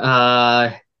 it's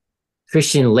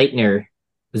Christian Laettner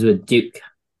was with Duke.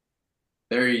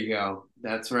 There you go.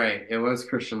 That's right. It was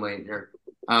Christian Laettner.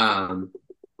 Um,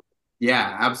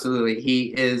 yeah, absolutely. He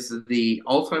is the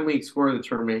all-time league scorer of the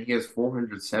tournament. He has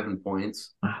 407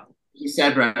 points. Wow. You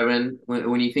said, Brevin,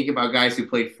 when you think about guys who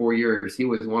played 4 years, he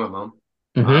was one of them.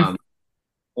 Mm-hmm.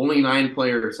 Only 9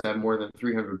 players have more than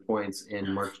 300 points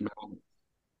in March Madness.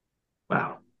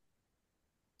 Wow.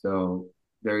 So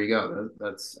there you go.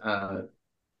 That's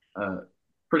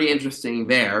pretty interesting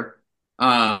there.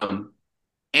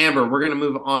 Amber, we're going to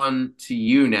move on to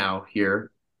you now here.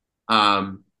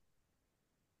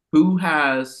 Who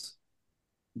has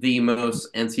the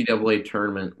most NCAA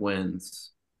tournament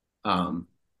wins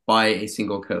by a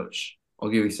single coach? I'll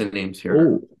give you some names here.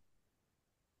 Oh.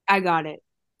 I got it.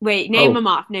 Wait, name them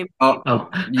off. Name. Oh, Oh.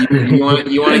 you want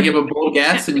to give a bold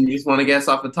guess, and you just want to guess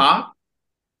off the top?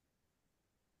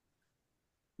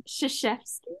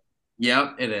 Krzyzewski.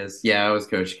 Yep, it is. Yeah, it was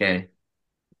Coach K.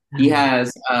 He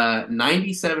has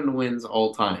 97 wins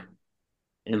all time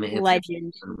in the NCAA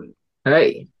Legend. tournament. All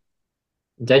right.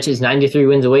 Dutch is 93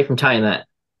 wins away from tying that.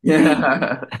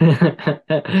 Yeah.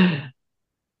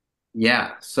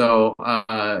 Yeah. So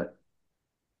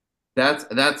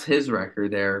that's his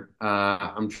record there.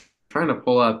 I'm trying to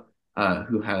pull up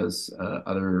who has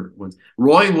other ones.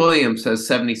 Roy Williams has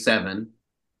 77,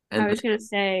 I and was gonna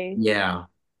say yeah,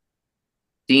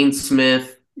 Dean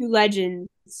Smith, two legends.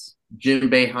 Jim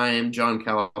Boeheim, John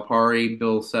Calipari,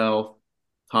 Bill Self,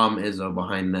 Tom Izzo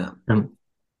behind them.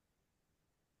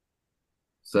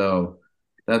 So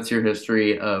that's your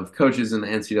history of coaches in the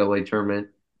NCAA tournament.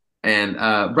 And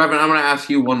Brevin, I'm going to ask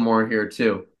you one more here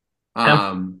too.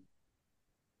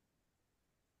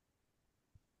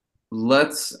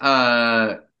 Let's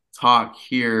talk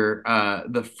here.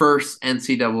 The first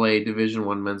NCAA Division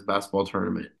I men's basketball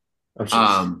tournament.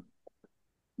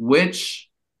 Which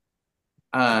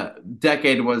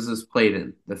decade was this played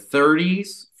in? The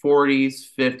 30s, 40s,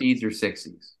 50s, or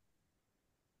 60s?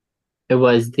 It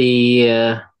was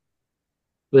the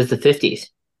 50s.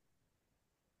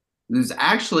 It was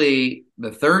actually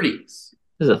the 30s. It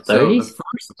was the So the 30s?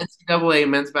 first NCAA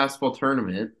men's basketball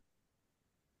tournament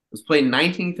was played in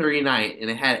 1939, and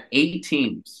it had 8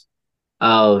 teams.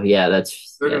 Oh, yeah, now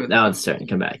it's starting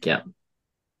to come back. Yeah.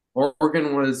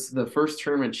 Oregon was the first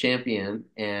tournament champion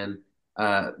and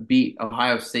beat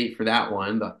Ohio State for that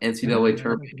one. The NCAA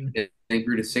tournament they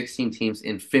grew to 16 teams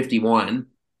in 51.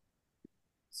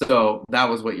 So that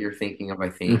was what you're thinking of, I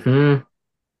think. Mm-hmm.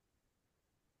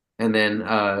 And then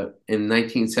in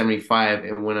 1975,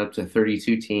 it went up to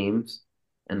 32 teams.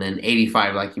 And then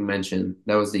 85, like you mentioned,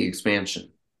 that was the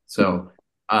expansion. So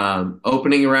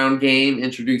opening round game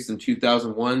introduced in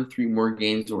 2001. 3 more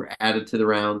games were added to the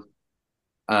round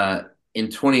in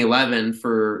 2011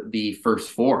 for the first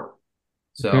 4.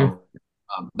 So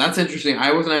that's interesting.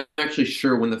 I wasn't actually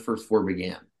sure when the first 4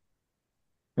 began.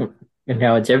 And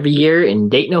now it's every year in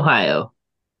Dayton, Ohio.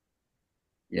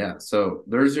 Yeah, so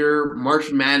there's your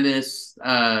March Madness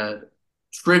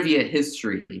trivia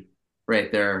history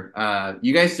right there.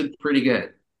 You guys did pretty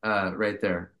good right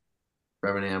there,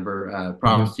 Reverend Amber.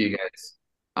 Props to you guys.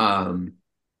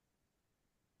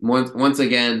 Once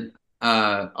again,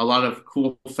 a lot of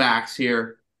cool facts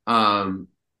here.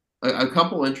 A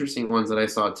couple interesting ones that I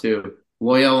saw too.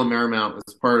 Loyola Marymount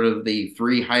was part of the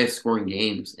 3 highest scoring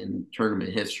games in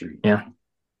tournament history. Yeah.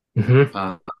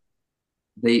 Mm-hmm.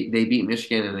 They beat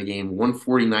Michigan in a game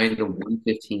 149 to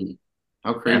 115.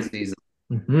 How crazy is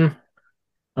that? Mm-hmm.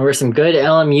 There were some good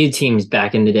LMU teams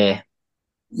back in the day.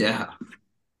 Yeah.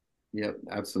 Yep,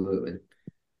 absolutely.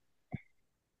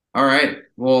 All right.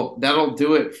 Well, that'll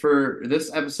do it for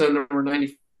this episode number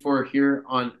 94 here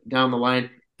on Down the Line.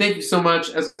 Thank you so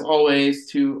much, as always,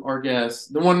 to our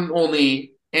guest, the one and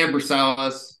only Amber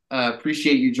Salas.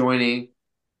 Appreciate you joining,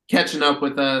 catching up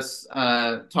with us,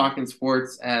 talking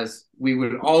sports as we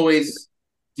would always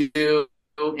do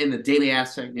in the Daily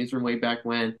Aztec newsroom way back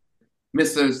when.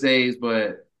 Miss those days,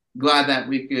 but glad that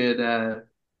we could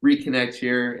reconnect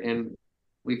here and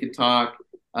we could talk.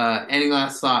 Any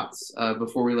last thoughts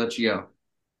before we let you go?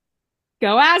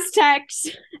 Go Aztecs.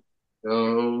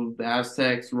 Go the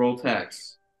Aztecs, roll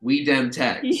Tex. We dem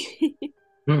Tex.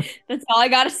 That's all I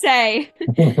got to say.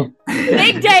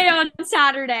 Big day on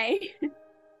Saturday.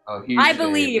 Oh, huge I day.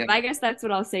 believe. Yeah, I guess that's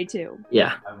what I'll say too.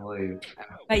 Yeah. I believe.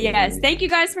 But yes, thank you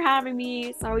guys for having me.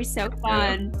 It's always so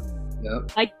fun.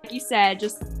 Yep. Like you said,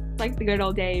 just like the good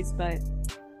old days, but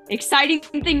exciting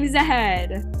things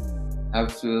ahead.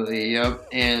 Absolutely. Yep.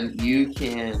 And you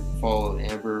can follow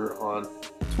Amber on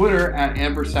Twitter at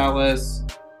Amber Salas,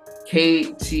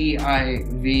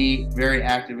 KTIV. Very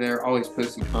active there. Always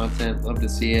posting content. Love to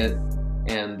see it.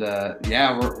 And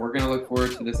yeah, we're going to look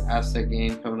forward to this Aztec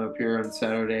game coming up here on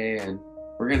Saturday. And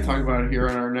we're going to talk about it here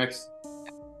on our next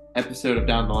episode of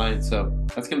Down the Line. So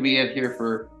that's going to be it here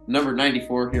for number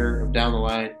 94 here of Down the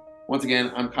Line. Once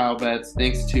again, I'm Kyle Betts.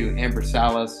 Thanks to Amber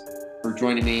Salas for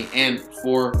joining me and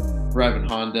for Breven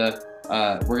Honda.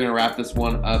 We're going to wrap this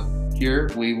one up here.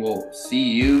 We will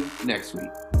see you next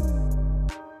week.